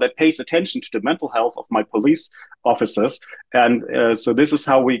different, that pays attention to the mental health of my police officers. And so this is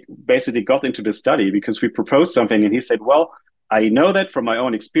how we basically got into the study, because we proposed something and he said, well, I know that from my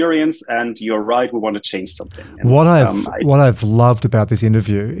own experience, and you're right, we want to change something. And what I've loved about this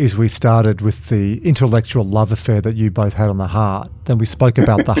interview is we started with the intellectual love affair that you both had on the heart. Then we spoke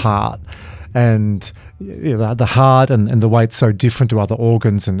about the heart and the heart and the way it's so different to other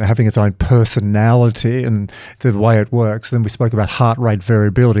organs and having its own personality and the way it works. Then we spoke about heart rate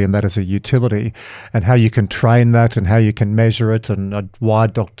variability and that as a utility and how you can train that and how you can measure it. And I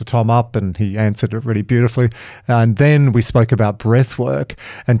wired Dr. Tom up and he answered it really beautifully. And then we spoke about breath work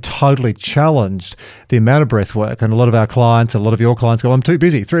and totally challenged the amount of breath work. And a lot of our clients, a lot of your clients go, I'm too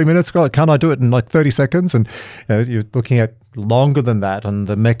busy, 3 minutes, God, can't I do it in like 30 seconds? And you're looking at longer than that, and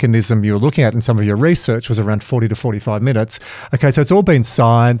the mechanism you're looking at in some of your research was around 40 to 45 minutes. Okay, so it's all been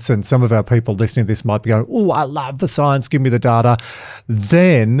science, and some of our people listening to this might be going, oh, I love the science, give me the data.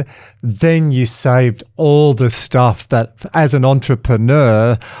 Then you saved all the stuff that as an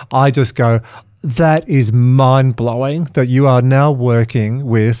entrepreneur, I just go, that is mind-blowing that you are now working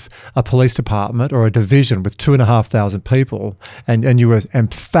with a police department or a division with 2,500 people and you were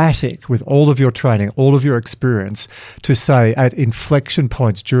emphatic with all of your training, all of your experience to say at inflection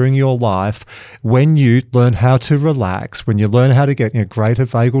points during your life, when you learn how to relax, when you learn how to get greater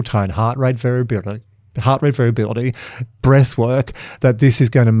vagal tone, heart rate variability, breath work, that this is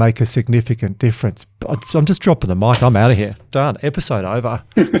going to make a significant difference. I'm just dropping the mic. I'm out of here. Done. Episode over.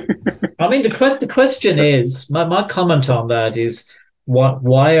 I mean, the question is, my comment on that is,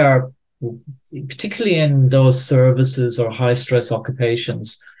 why are, particularly in those services or high stress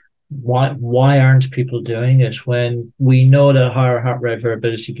occupations, why aren't people doing it when we know that higher heart rate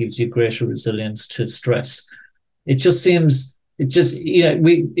variability gives you greater resilience to stress? It just seems,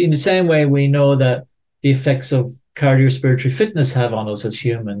 we, in the same way we know that the effects of cardiorespiratory fitness have on us as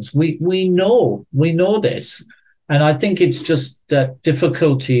humans, we know this. And I think it's just that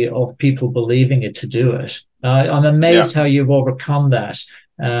difficulty of people believing it to do it. I'm amazed how you've overcome that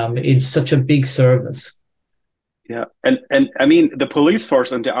in such a big service. Yeah. And I mean, the police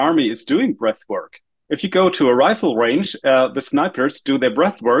force and the army is doing breath work. If you go to a rifle range, the snipers do their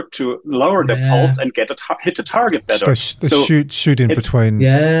breath work to lower their pulse and get hit the target better. So shoot in between.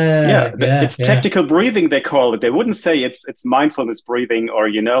 It's tactical breathing, they call it. They wouldn't say it's mindfulness breathing or,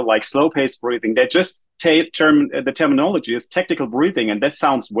 like slow pace breathing. They just the terminology is tactical breathing, and that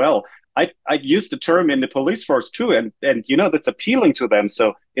sounds well. I use the term in the police force too, and that's appealing to them.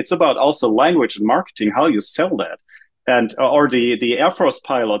 So it's about also language and marketing, how you sell that. And or the Air Force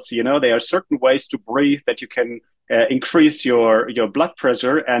pilots, there are certain ways to breathe that you can increase your blood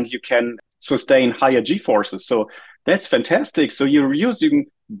pressure and you can sustain higher G forces. So that's fantastic. So you're using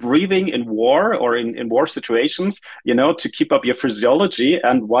breathing in war or in war situations, to keep up your physiology.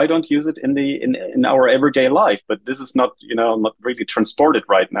 And why don't use it in our everyday life? But this is not not really transported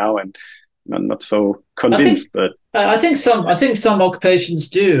right now, and I'm not so convinced. I think some occupations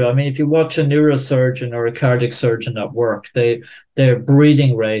do. I mean, if you watch a neurosurgeon or a cardiac surgeon at work, their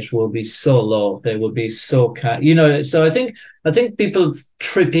breathing rate will be so low. They will be so So I think people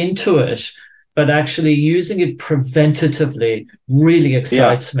trip into it, but actually using it preventatively really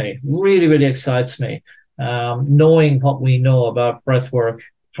excites me. Really, really excites me. Knowing what we know about breathwork,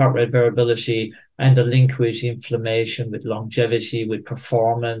 heart rate variability, and the link with inflammation, with longevity, with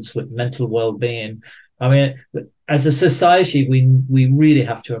performance, with mental well-being. I mean, as a society, we really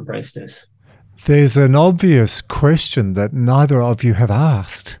have to embrace this. There's an obvious question that neither of you have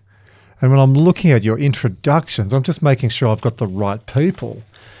asked. And when I'm looking at your introductions, I'm just making sure I've got the right people.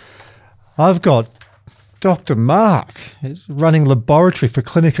 I've got Dr. Marc running laboratory for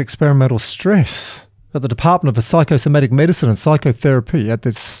clinic experimental stress at the Department of Psychosomatic Medicine and Psychotherapy at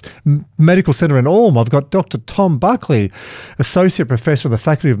this medical centre in Ulm. I've got Dr. Tom Buckley, Associate Professor of the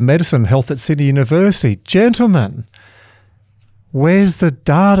Faculty of Medicine and Health at Sydney University. Gentlemen, where's the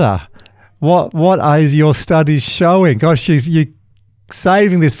data? What are your studies showing? Gosh, you're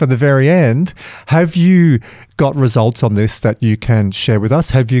saving this for the very end. Have you got results on this that you can share with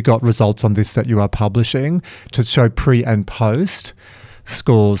us? Have you got results on this that you are publishing to show pre and post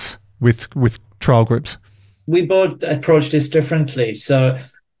scores with trial groups? We both approach this differently. So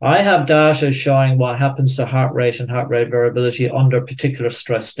I have data showing what happens to heart rate and heart rate variability under particular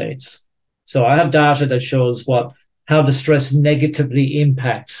stress states. So I have data that shows how the stress negatively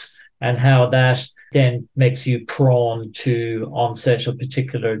impacts and how that then makes you prone to onset of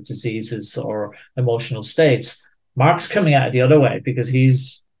particular diseases or emotional states. Marc's coming at it the other way because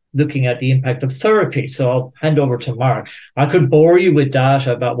he's looking at the impact of therapy. So I'll hand over to Marc. I could bore you with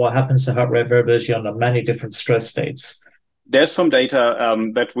data about what happens to heart rate variability under many different stress states. There's some data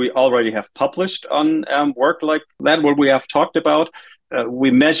that we already have published on work like that, what we have talked about.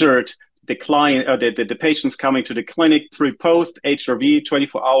 We measured the patients coming to the clinic pre-post HRV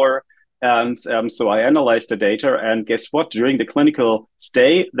 24-hour. And so I analyzed the data, and guess what? During the clinical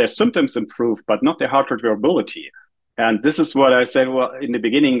stay, their symptoms improved, but not their heart rate variability. And this is what I said in the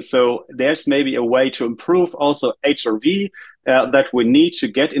beginning. So there's maybe a way to improve also HRV that we need to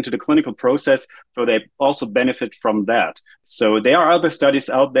get into the clinical process, so they also benefit from that. So there are other studies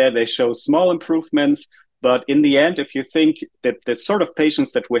out there. They show small improvements. But in the end, if you think that the sort of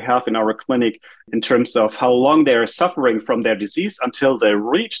patients that we have in our clinic in terms of how long they are suffering from their disease until they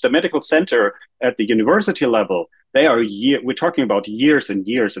reach the medical center at the university level, we're talking about years and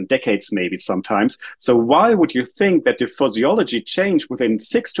years and decades maybe sometimes. So why would you think that the physiology change within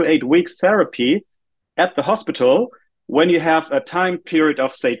 6 to 8 weeks therapy at the hospital when you have a time period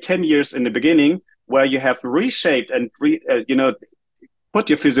of, say, 10 years in the beginning where you have reshaped and put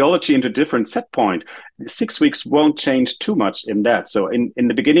your physiology into a different set point? 6 weeks won't change too much in that. So in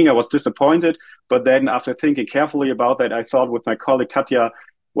the beginning, I was disappointed. But then after thinking carefully about that, I thought with my colleague Katja,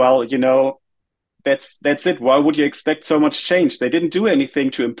 well, that's it. Why would you expect so much change? They didn't do anything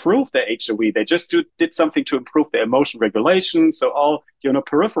to improve their HRV. They just did something to improve their emotion regulation. So all,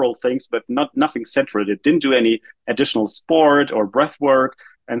 peripheral things, but nothing central. It didn't do any additional sport or breath work.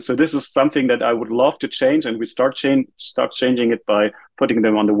 And so this is something that I would love to change. And we start changing it by putting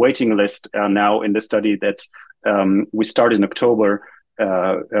them on the waiting list now in the study that we started in October,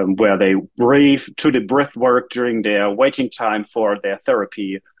 where they breathe to the breath work during their waiting time for their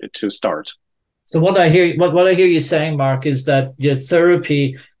therapy to start. So what I hear you saying, Marc, is that your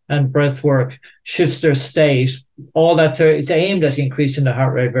therapy and breath work shifts their state. All that it's aimed at increasing the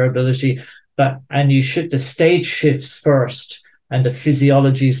heart rate variability, the state shifts first. and the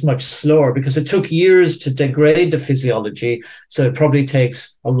physiology is much slower because it took years to degrade the physiology. So it probably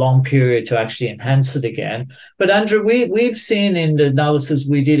takes a long period to actually enhance it again. But Andrew, we've seen in the analysis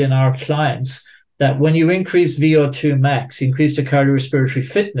we did in our clients that when you increase VO2 max, increase the cardiorespiratory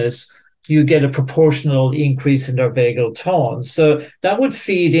fitness, you get a proportional increase in their vagal tone. So that would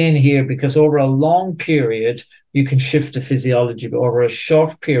feed in here because over a long period, you can shift the physiology, but over a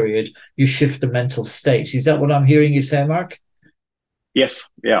short period, you shift the mental state. Is that what I'm hearing you say, Marc? Yes,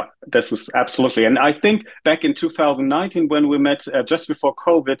 yeah, this is absolutely. And I think back in 2019, when we met just before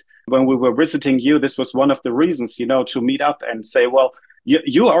COVID, when we were visiting you, this was one of the reasons, to meet up and say, well,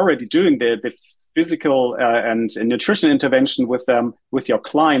 you're already doing the physical and nutrition intervention with your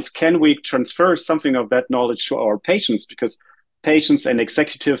clients. Can we transfer something of that knowledge to our patients? Because patients and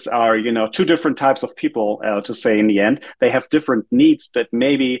executives are, two different types of people, to say in the end. They have different needs, but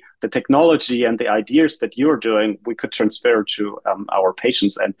maybe the technology and the ideas that you're doing, we could transfer to our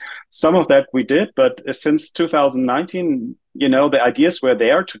patients. And some of that we did, but since 2019, the ideas were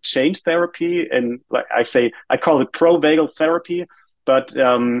there to change therapy. And like I call it pro-vagal therapy. But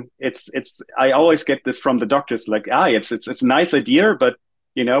I always get this from the doctors, like, it's a nice idea, but,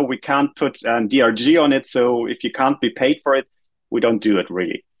 we can't put DRG on it. So if you can't be paid for it, we don't do it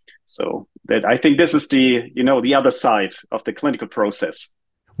really. So that I think this is the other side of the clinical process.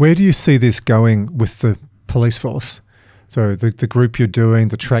 Where do you see this going with the police force? So the group you're doing,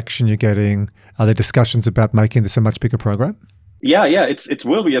 the traction you're getting, are there discussions about making this a much bigger program? Yeah, it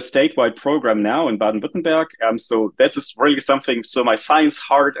will be a statewide program now in Baden-Württemberg. So this is really something. So my science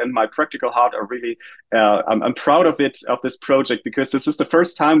heart and my practical heart are really, I'm proud of this project, because this is the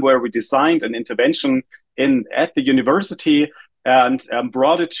first time where we designed an intervention at the university and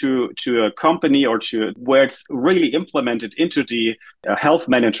brought it to a company or to where it's really implemented into the health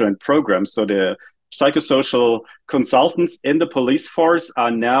management program. So the psychosocial consultants in the police force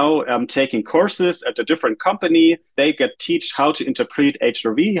are now taking courses at a different company. They teach how to interpret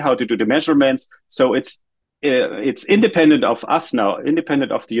HRV, how to do the measurements. So it's independent of us now,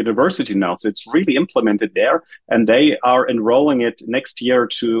 independent of the university now. So it's really implemented there, and they are enrolling it next year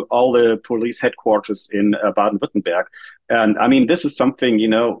to all the police headquarters in Baden-Württemberg. And I mean, this is something,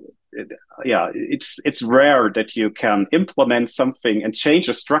 it's rare that you can implement something and change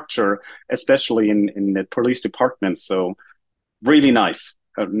a structure, especially in the police departments. So really nice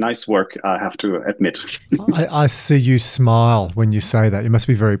work, I have to admit. I see you smile when you say that. You must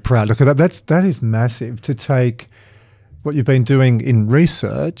be very proud. Look, that is massive, to take what you've been doing in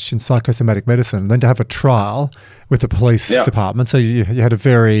research in psychosomatic medicine, and then to have a trial with the police department. So you had a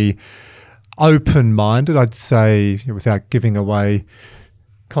very open-minded, I'd say, without giving away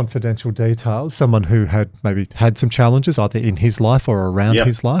confidential details, someone who had maybe had some challenges either in his life or around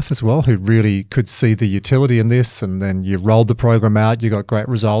his life as well, who really could see the utility in this, and then you rolled the program out, you got great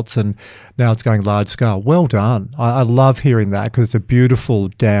results, and now it's going large scale. Well done. I love hearing that, because it's a beautiful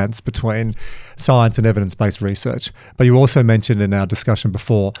dance between science and evidence-based research. But you also mentioned in our discussion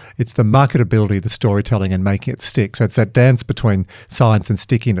before, it's the marketability, the storytelling, and making it stick. So it's that dance between science and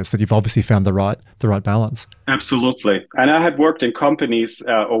stickiness that you've obviously found the right balance. Absolutely. And I had worked in companies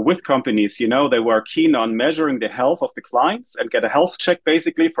or with companies, they were keen on measuring the health of the clients and get a health check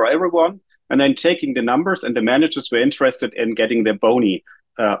basically for everyone, and then taking the numbers, and the managers were interested in getting their boni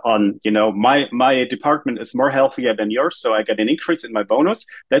on, my department is more healthier than yours, so I get an increase in my bonus.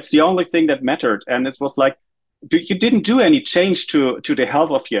 That's the only thing that mattered. And it was like, you didn't do any change to the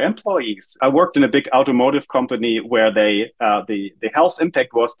health of your employees. I worked in a big automotive company where the health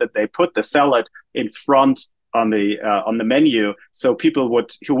impact was that they put the salad in front on the menu, so people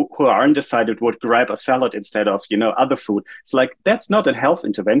who are undecided would grab a salad instead of other food. It's like, that's not a health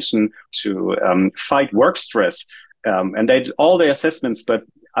intervention to fight work stress. And they did all the assessments, but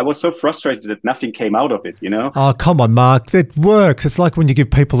I was so frustrated that nothing came out of it, Oh, come on, Marc. It works. It's like when you give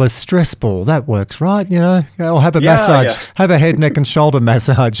people a stress ball. That works, right? Or have a massage. Yeah. Have a head, neck and shoulder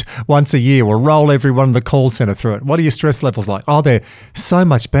massage once a year, or roll everyone in the call center through it. What are your stress levels like? Oh, they're so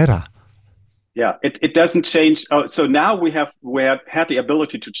much better. Yeah, it doesn't change. So now we have had the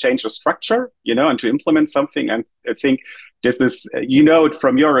ability to change the structure, and to implement something. And I think there's this, it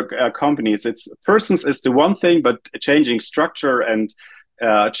from your companies. It's persons is the one thing, but changing structure and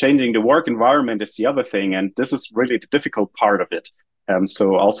changing the work environment is the other thing. And this is really the difficult part of it.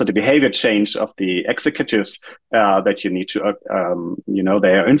 So also the behavior change of the executives that you need to, they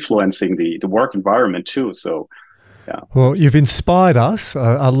are influencing the work environment too. So. Yeah. Well, you've inspired us.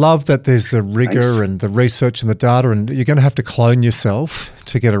 I love that there's the rigor and the research and the data, and you're going to have to clone yourself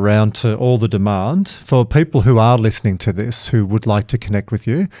to get around to all the demand. For people who are listening to this, who would like to connect with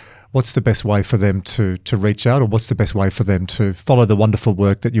you, what's the best way for them to reach out, or what's the best way for them to follow the wonderful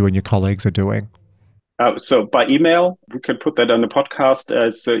work that you and your colleagues are doing? So by email, we can put that on the podcast.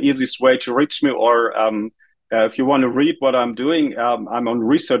 It's the easiest way to reach me. Or if you want to read what I'm doing, I'm on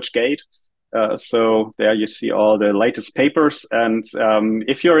ResearchGate. So there you see all the latest papers. And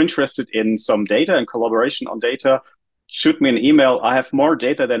if you're interested in some data and collaboration on data, shoot me an email. I have more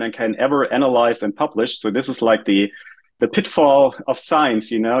data than I can ever analyze and publish. So this is like the pitfall of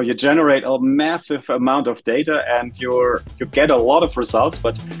science. You generate a massive amount of data and you get a lot of results,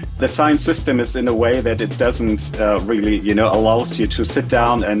 but the science system is in a way that it doesn't really allows you to sit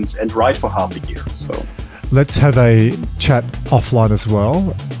down and write for half a year. So let's have a chat offline as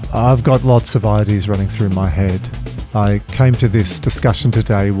well. I've got lots of ideas running through my head. I came to this discussion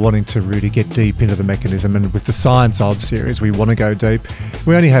today wanting to really get deep into the mechanism, and with the Science Of series, we want to go deep.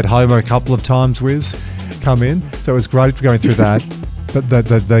 We only had Homer a couple of times, Wiz, come in, so it was great going through that. But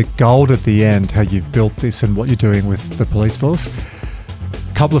the gold at the end, how you've built this and what you're doing with the police force.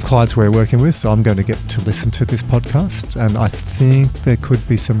 A couple of clients we're working with, so I'm going to get to listen to this podcast, and I think there could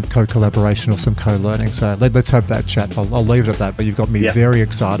be some co-collaboration or some co-learning. So let's have that chat. I'll leave it at that, but you've got me very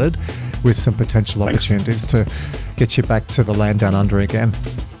excited with some potential opportunities to get you back to the land down under again.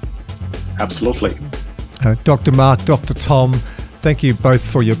 Absolutely. Dr. Marc, Dr. Tom, thank you both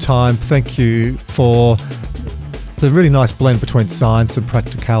for your time. Thank you for the really nice blend between science and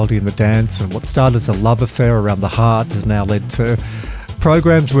practicality in the dance, and what started as a love affair around the heart has now led to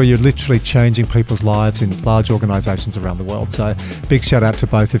programs where you're literally changing people's lives in large organisations around the world. So big shout out to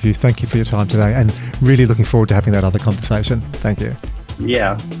both of you. Thank you for your time today, and really looking forward to having that other conversation. Thank you.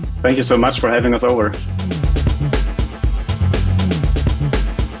 Yeah, thank you so much for having us over.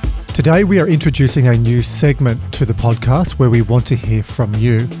 Today we are introducing a new segment to the podcast where we want to hear from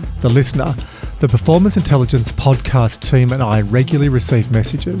you, the listener. The Performance Intelligence podcast team and I regularly receive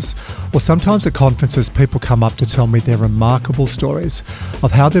messages, or sometimes at conferences people come up to tell me their remarkable stories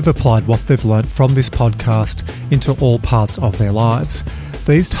of how they've applied what they've learned from this podcast into all parts of their lives.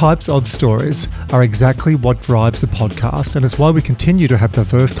 These types of stories are exactly what drives the podcast, and it's why we continue to have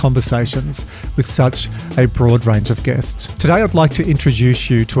diverse conversations with such a broad range of guests. Today I'd like to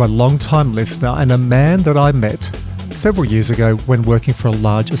introduce you to a long-time listener and a man that I met several years ago when working for a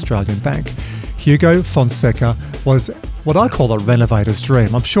large Australian bank. Hugo Fonseca was what I call a renovator's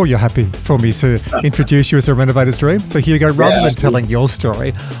dream. I'm sure you're happy for me to introduce you as a renovator's dream. So Hugo, rather than telling your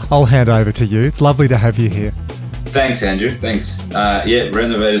story, I'll hand over to you. It's lovely to have you here. Thanks, Andrew. Thanks.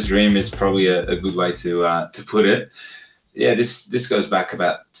 Renovator's dream is probably a good way to put it. Yeah, this goes back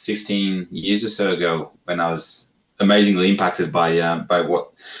about 15 years or so ago when I was amazingly impacted by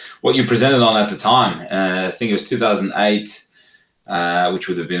what you presented on at the time. I think it was 2008, which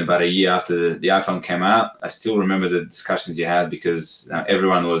would have been about a year after the iPhone came out. I still remember the discussions you had because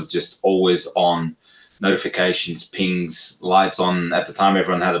everyone was just always on notifications, pings, lights on. At the time,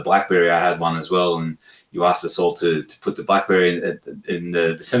 everyone had a BlackBerry. I had one as well, and you asked us all to put the BlackBerry in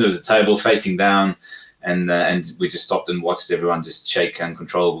the center of the table, facing down, and we just stopped and watched everyone just shake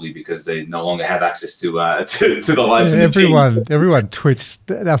uncontrollably because they no longer had access to the lights. And everyone twitched.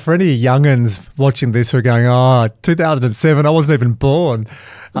 Now, for any young'uns watching this who are going, 2007, I wasn't even born.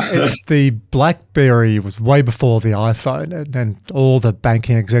 The BlackBerry was way before the iPhone, and all the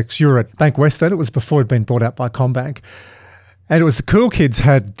banking execs. You were at Bank West then. It was before it had been bought out by Combank. And it was the cool kids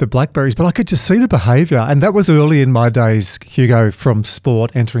had the BlackBerries, but I could just see the behaviour. And that was early in my days, Hugo, from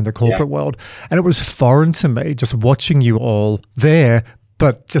sport, entering the corporate world. And it was foreign to me just watching you all there,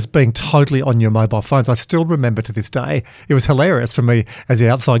 but just being totally on your mobile phones. I still remember to this day, it was hilarious for me as the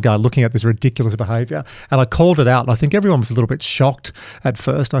outside guy looking at this ridiculous behaviour. And I called it out, and I think everyone was a little bit shocked at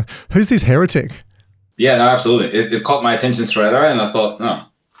first. Who's this heretic? Yeah, no, absolutely. It caught my attention straight away, and I thought,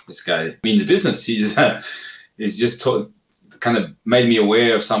 this guy means business. He's just kind of made me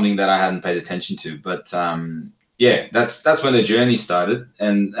aware of something that I hadn't paid attention to. But that's when the journey started.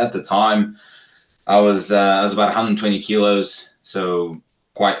 And at the time, I was about 120 kilos, so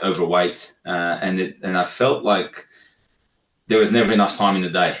quite overweight, and I felt like there was never enough time in the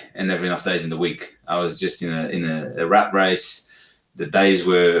day and never enough days in the week. I was just in a rat race. The days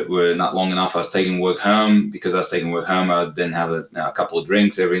were not long enough. I was taking work home. Because I was taking work home, I would then have a couple of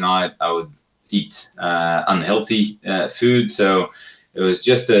drinks every night. I would eat unhealthy food. So it was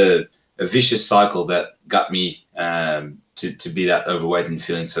just a vicious cycle that got me to be that overweight and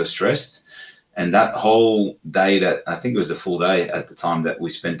feeling so stressed. And that whole day, that I think it was a full day at the time that we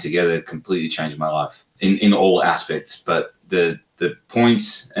spent together, completely changed my life in all aspects. But the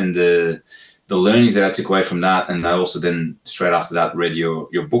points and the learnings that I took away from that, and I also then straight after that read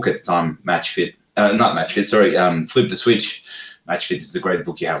your book at the time, Flip the Switch, Match Fit is a great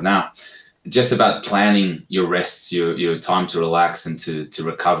book you have now. Just about planning your rests, your time to relax and to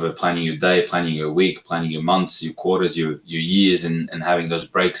recover, planning your day, planning your week, planning your months, your quarters, your years, and having those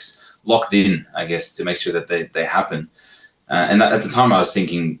breaks locked in, I guess, to make sure that they happen. And at the time I was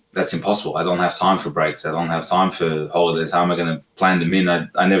thinking, that's impossible. I don't have time for breaks. I don't have time for holidays. How am I going to plan them in?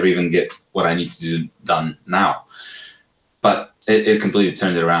 I never even get what I need to do done now. But it completely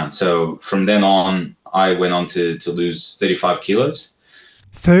turned it around. So from then on, I went on to lose 35 kilos.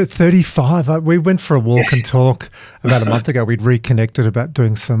 35. We went for a walk and talk about a month ago. We'd reconnected about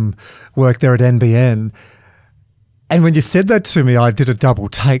doing some work there at NBN. And when you said that to me, I did a double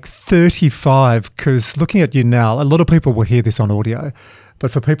take, 35, because looking at you now, a lot of people will hear this on audio,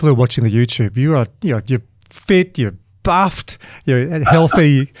 but for people who are watching the YouTube, you're fit, you're buffed, you're a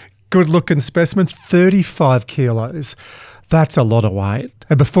healthy, good-looking specimen, 35 kilos. That's a lot of weight.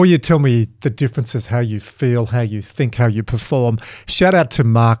 And before you tell me the differences, how you feel, how you think, how you perform, shout out to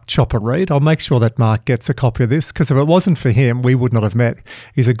Marc Chopper Reed. I'll make sure that Marc gets a copy of this, because if it wasn't for him, we would not have met.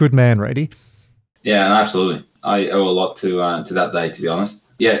 He's a good man, Reedy. Yeah, no, absolutely. I owe a lot to that day, to be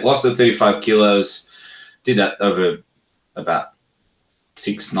honest. Yeah, lost the 35 kilos, did that over about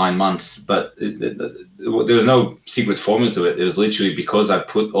 6-9 months, but there was no secret formula to it. It was literally because I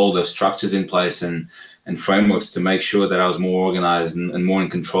put all the structures in place and frameworks to make sure that I was more organized and more in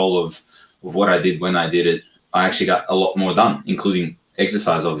control of what I did when I did it. I actually got a lot more done, including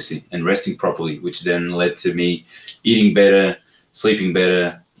exercise, obviously, and resting properly, which then led to me eating better, sleeping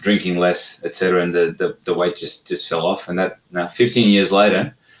better, drinking less, etc., and the weight just fell off. And that now 15 years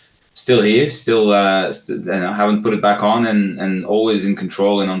later, still here, still haven't put it back on, and always in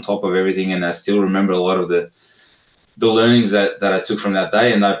control and on top of everything. And I still remember a lot of the learnings that I took from that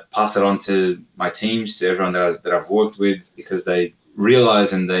day, and I pass it on to my teams, to everyone that I've worked with, because they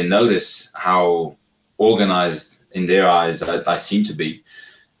realize and they notice how organized in their eyes I seem to be.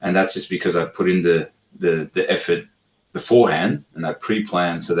 And that's just because I put in the effort beforehand, and I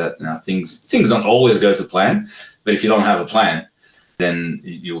pre-plan so that things don't always go to plan. But if you don't have a plan, then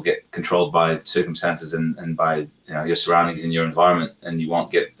you'll get controlled by circumstances and by your surroundings and your environment, and you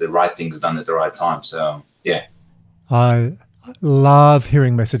won't get the right things done at the right time. So yeah. I love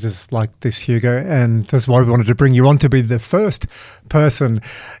hearing messages like this, Hugo, and that's why we wanted to bring you on to be the first person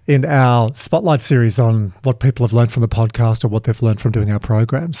in our Spotlight series on what people have learned from the podcast or what they've learned from doing our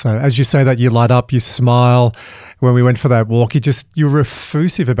program. So as you say that, you light up, you smile. When we went for that walk, you're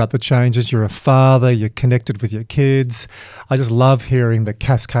effusive about the changes. You're a father, you're connected with your kids. I just love hearing the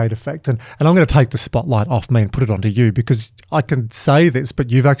cascade effect. And I'm going to take the spotlight off me and put it onto you, because I can say this, but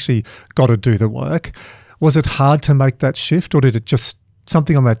you've actually got to do the work. Was it hard to make that shift, or did it just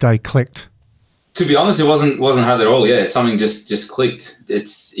something on that day clicked? To be honest, it wasn't hard at all. Yeah, something just clicked.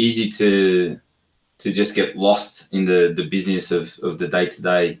 It's easy to just get lost in the business of the day to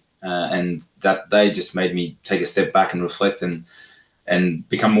day, and that day just made me take a step back and reflect and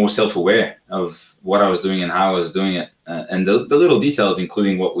become more self-aware of what I was doing and how I was doing it, and the little details,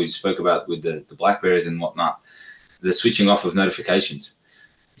 including what we spoke about with the blackberries and whatnot, the switching off of notifications.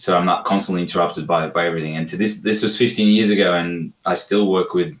 So I'm not constantly interrupted by everything. And this was 15 years ago, and I still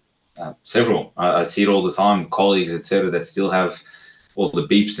work with several. I see it all the time, colleagues, etc., that still have all the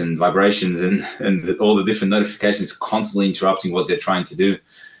beeps and vibrations and all the different notifications constantly interrupting what they're trying to do.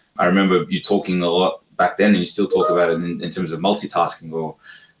 I remember you talking a lot back then, and you still talk about it in terms of multitasking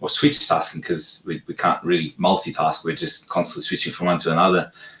or switch tasking, because we can't really multitask. We're just constantly switching from one to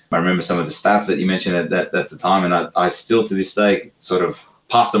another. I remember some of the stats that you mentioned at the time, and I still to this day sort of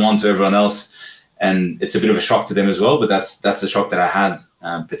pass them on to everyone else, and it's a bit of a shock to them as well. But that's the shock that I had,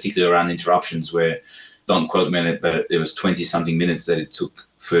 particularly around interruptions, where, don't quote me on it, but it was 20 something minutes that it took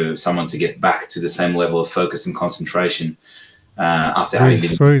for someone to get back to the same level of focus and concentration after having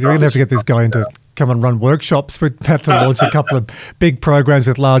been. We're going to have to get this guy to come and run workshops. We're about to launch a couple of big programs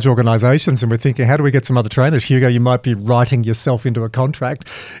with large organisations, and we're thinking, how do we get some other trainers? Hugo, you might be writing yourself into a contract.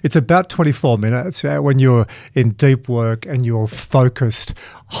 It's about 24 minutes when you're in deep work and you're focused.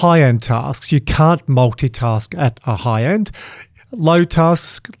 High-end tasks, you can't multitask at a high end. Low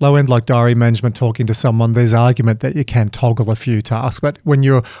end like diary management, talking to someone, there's argument that you can toggle a few tasks. But when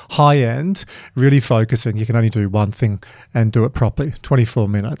you're high end, really focusing, you can only do one thing and do it properly. 24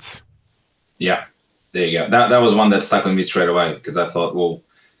 minutes. Yeah, there you go. That was one that stuck with me straight away, because I thought, well,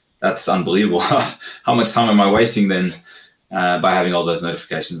 that's unbelievable. How much time am I wasting then by having all those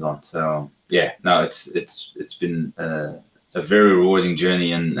notifications on? So yeah, no, it's been a very rewarding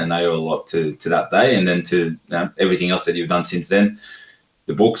journey, and I owe a lot to that day, and then to everything else that you've done since then.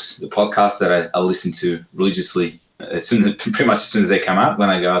 The books, the podcasts that I listen to religiously pretty much as soon as they come out, when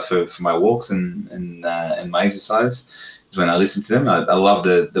I go out for my walks and my exercise. when I listen to them. I love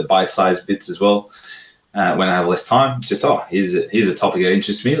the bite-sized bits as well. When I have less time, it's just, here's a topic that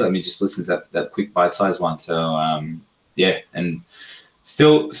interests me. Let me just listen to that quick bite-sized one. So and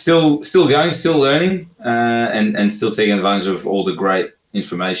still going, still learning, and still taking advantage of all the great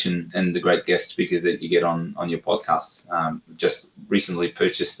information and the great guest speakers that you get on your podcast. Just recently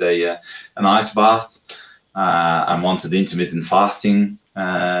purchased an ice bath. I'm onto the intermittent fasting.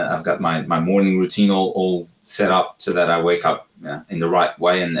 I've got my morning routine all set up so that I wake up in the right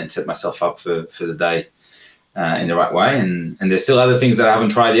way and set myself up for the day in the right way. And there's still other things that I haven't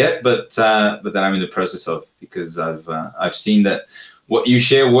tried yet, but that I'm in the process of, because I've seen that what you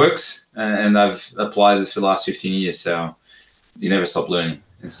share works, and I've applied it for the last 15 years. So you never stop learning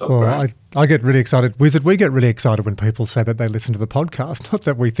and stop growing. I get really excited. Wizard, we get really excited when people say that they listen to the podcast. Not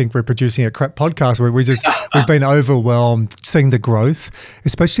that we think we're producing a crap podcast, where we've been overwhelmed seeing the growth,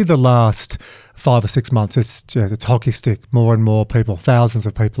 especially the last 5 or 6 months. It's hockey stick. More and more people, thousands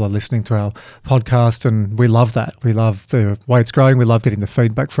of people are listening to our podcast, and we love that. We love the way it's growing. We love getting the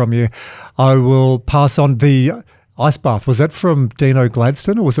feedback from you. I will pass on the ice bath. Was that from Dino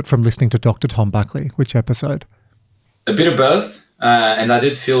Gladstone, or was it from listening to Dr. Tom Buckley? Which episode? A bit of both. And I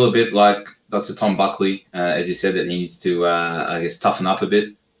did feel a bit like Dr. Tom Buckley, as you said, that he needs to, toughen up a bit.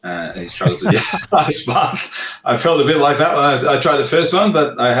 He struggles with the ice baths. I felt a bit like that when I tried the first one,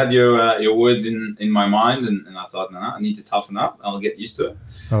 but I had your words in my mind, and I thought, no, I need to toughen up. I'll get used to it.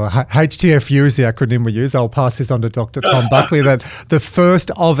 Oh, HTFU is the acronym we use. I'll pass this on to Dr. Tom Buckley, that the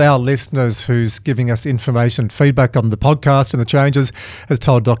first of our listeners who's giving us information, feedback on the podcast and the changes, has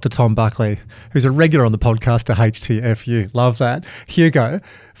told Dr. Tom Buckley, who's a regular on the podcast, to HTFU. Love that. Hugo,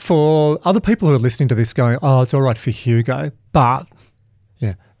 for other people who are listening to this going, it's all right for Hugo, but...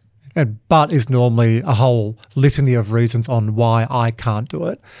 yeah. And but is normally a whole litany of reasons on why I can't do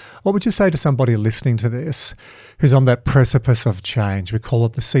it. What would you say to somebody listening to this who's on that precipice of change? We call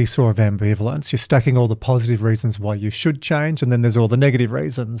it the seesaw of ambivalence. You're stacking all the positive reasons why you should change, and then there's all the negative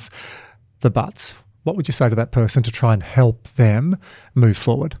reasons, the buts. What would you say to that person to try and help them move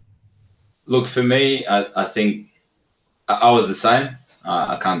forward? Look, for me, I think I was the same.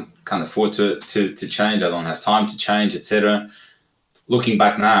 I can't afford to change. I don't have time to change, etc. Looking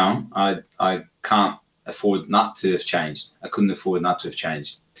back now, I can't afford not to have changed. I couldn't afford not to have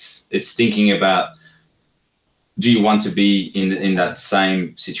changed. It's thinking about, do you want to be in that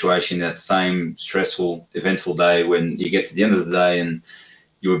same situation, that same stressful, eventful day when you get to the end of the day and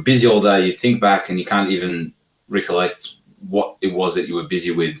you were busy all day, you think back and you can't even recollect what it was that you were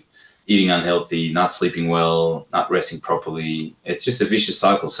busy with, eating unhealthy, not sleeping well, not resting properly. It's just a vicious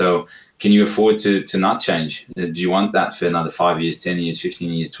cycle. So can you afford to not change? Do you want that for another 5 years, 10 years,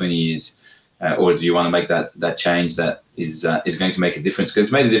 15 years, 20 years? Or do you want to make that change that is going to make a difference? Because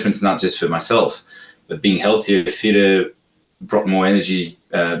it's made a difference not just for myself, but being healthier, fitter, brought more energy,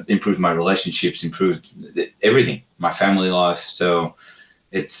 improved my relationships, improved everything, my family life. So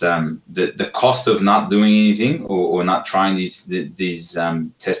it's the cost of not doing anything or not trying these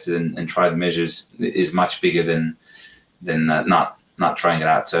tested and tried measures is much bigger than not trying it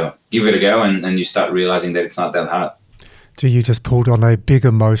out. So give it a go, and you start realizing that it's not that hard. Do you just pulled on a big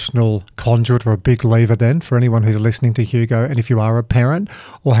emotional conduit or a big lever then for anyone who's listening to Hugo? And if you are a parent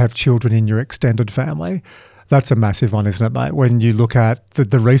or have children in your extended family, that's a massive one, isn't it, mate? When you look at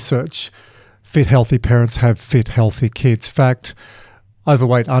the research, fit, healthy parents have fit, healthy kids. Fact,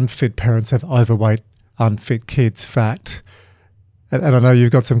 overweight, unfit parents have overweight, unfit kids. Fact. And I know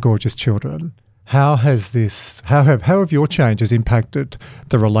you've got some gorgeous children. How have your changes impacted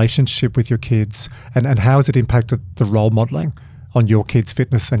the relationship with your kids, and how has it impacted the role modelling on your kids'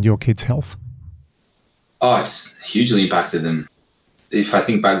 fitness and your kids' health? Oh, it's hugely impacted them. If I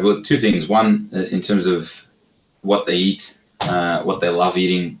think back, well, two things. One, in terms of what they eat, what they love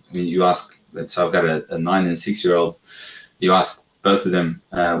eating. I mean, you ask, so I've got a 9 and 6-year-old, you ask both of them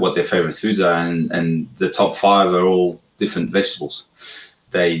what their favourite foods are, and the top 5 are all different vegetables.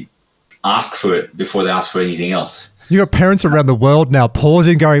 They ask for it before they ask for anything else. You got parents around the world now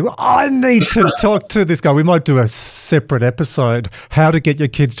pausing, going, I need to talk to this guy. We might do a separate episode, how to get your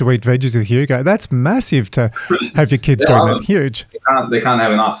kids to eat veggies with Hugo. That's massive to have your kids doing that. Huge. They can't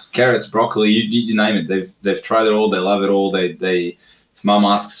have enough. Carrots, broccoli, you name it. They've tried it all. They love it all. If mum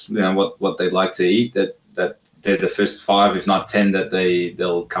asks what they'd like to eat, that they're the first 5, if not 10, that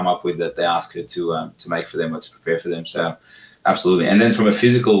they'll come up with, that they ask her to make for them or to prepare for them. So absolutely. And then from a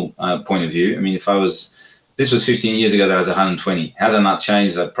physical point of view, I mean, this was 15 years ago that I was 120. Had I not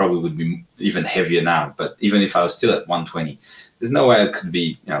changed, I probably would be even heavier now. But even if I was still at 120, there's no way I could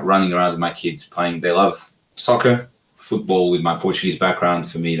be running around with my kids playing. They love soccer, football with my Portuguese background.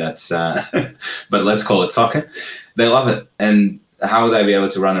 For me, that's, but let's call it soccer. They love it. And how will they be able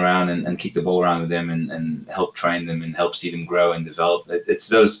to run around and kick the ball around with them and help train them and help see them grow and develop? It's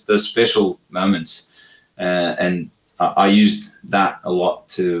those special moments. And I used that a lot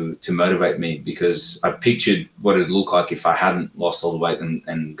to motivate me, because I pictured what it'd look like if I hadn't lost all the weight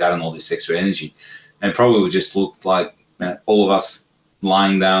and gotten all this extra energy. And probably would just look like all of us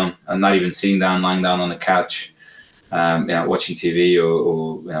lying down and not even sitting down, lying down on the couch, watching TV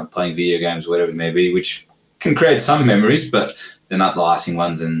or playing video games, whatever it may be, which can create some memories, but they're not the lasting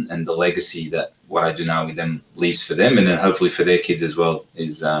ones. And the legacy that what I do now with them leaves for them, and then hopefully for their kids as well,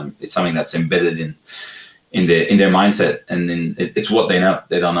 is something that's embedded in their mindset, and then it's what they know.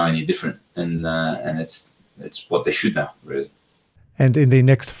 They don't know any different, and it's what they should know, really. And in the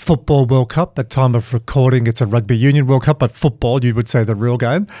next Football World Cup, at time of recording, it's a Rugby Union World Cup, but football, you would say the real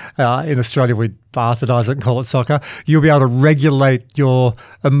game. In Australia, we bastardise it and call it soccer. You'll be able to regulate your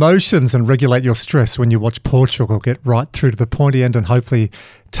emotions and regulate your stress when you watch Portugal get right through to the pointy end and hopefully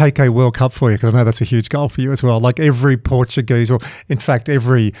take a World Cup for you, because I know that's a huge goal for you as well. Like every Portuguese, or in fact,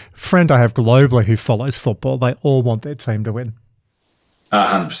 every friend I have globally who follows football, they all want their team to win.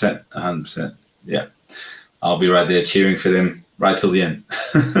 100%. Yeah. I'll be right there cheering for them right till the end.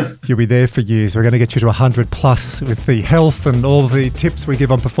 You'll be there for years. We're going to get you to 100 plus with the health and all the tips we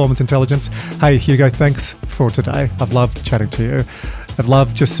give on performance intelligence. Hey, Hugo, thanks for today. I've loved chatting to you. I've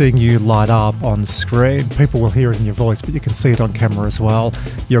loved just seeing you light up on screen. People will hear it in your voice, but you can see it on camera as well.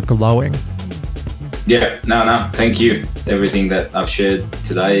 You're glowing. Yeah, no, thank you. Everything that I've shared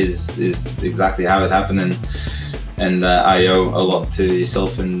today is exactly how it happened, and I owe a lot to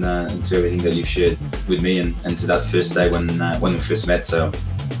yourself and to everything that you've shared with me, and to that first day when we first met. So,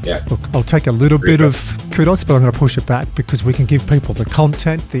 yeah. Look, I'll take a little bit of kudos, but I'm going to push it back, because we can give people the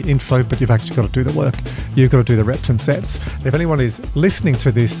content, the info, but you've actually got to do the work. You've got to do the reps and sets. If anyone is listening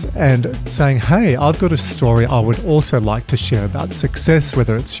to this and saying, hey, I've got a story I would also like to share about success,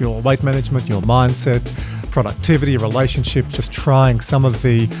 whether it's your weight management, your mindset, productivity, relationship, just trying some of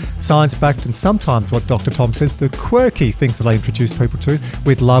the science-backed and sometimes what Dr. Tom says, the quirky things that I introduce people to,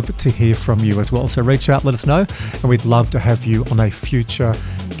 we'd love to hear from you as well. So reach out, let us know, and we'd love to have you on a future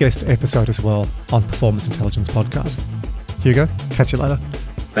guest episode as well on Performance Intelligence Podcast. Hugo, catch you later.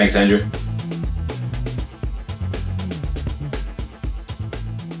 Thanks, Andrew.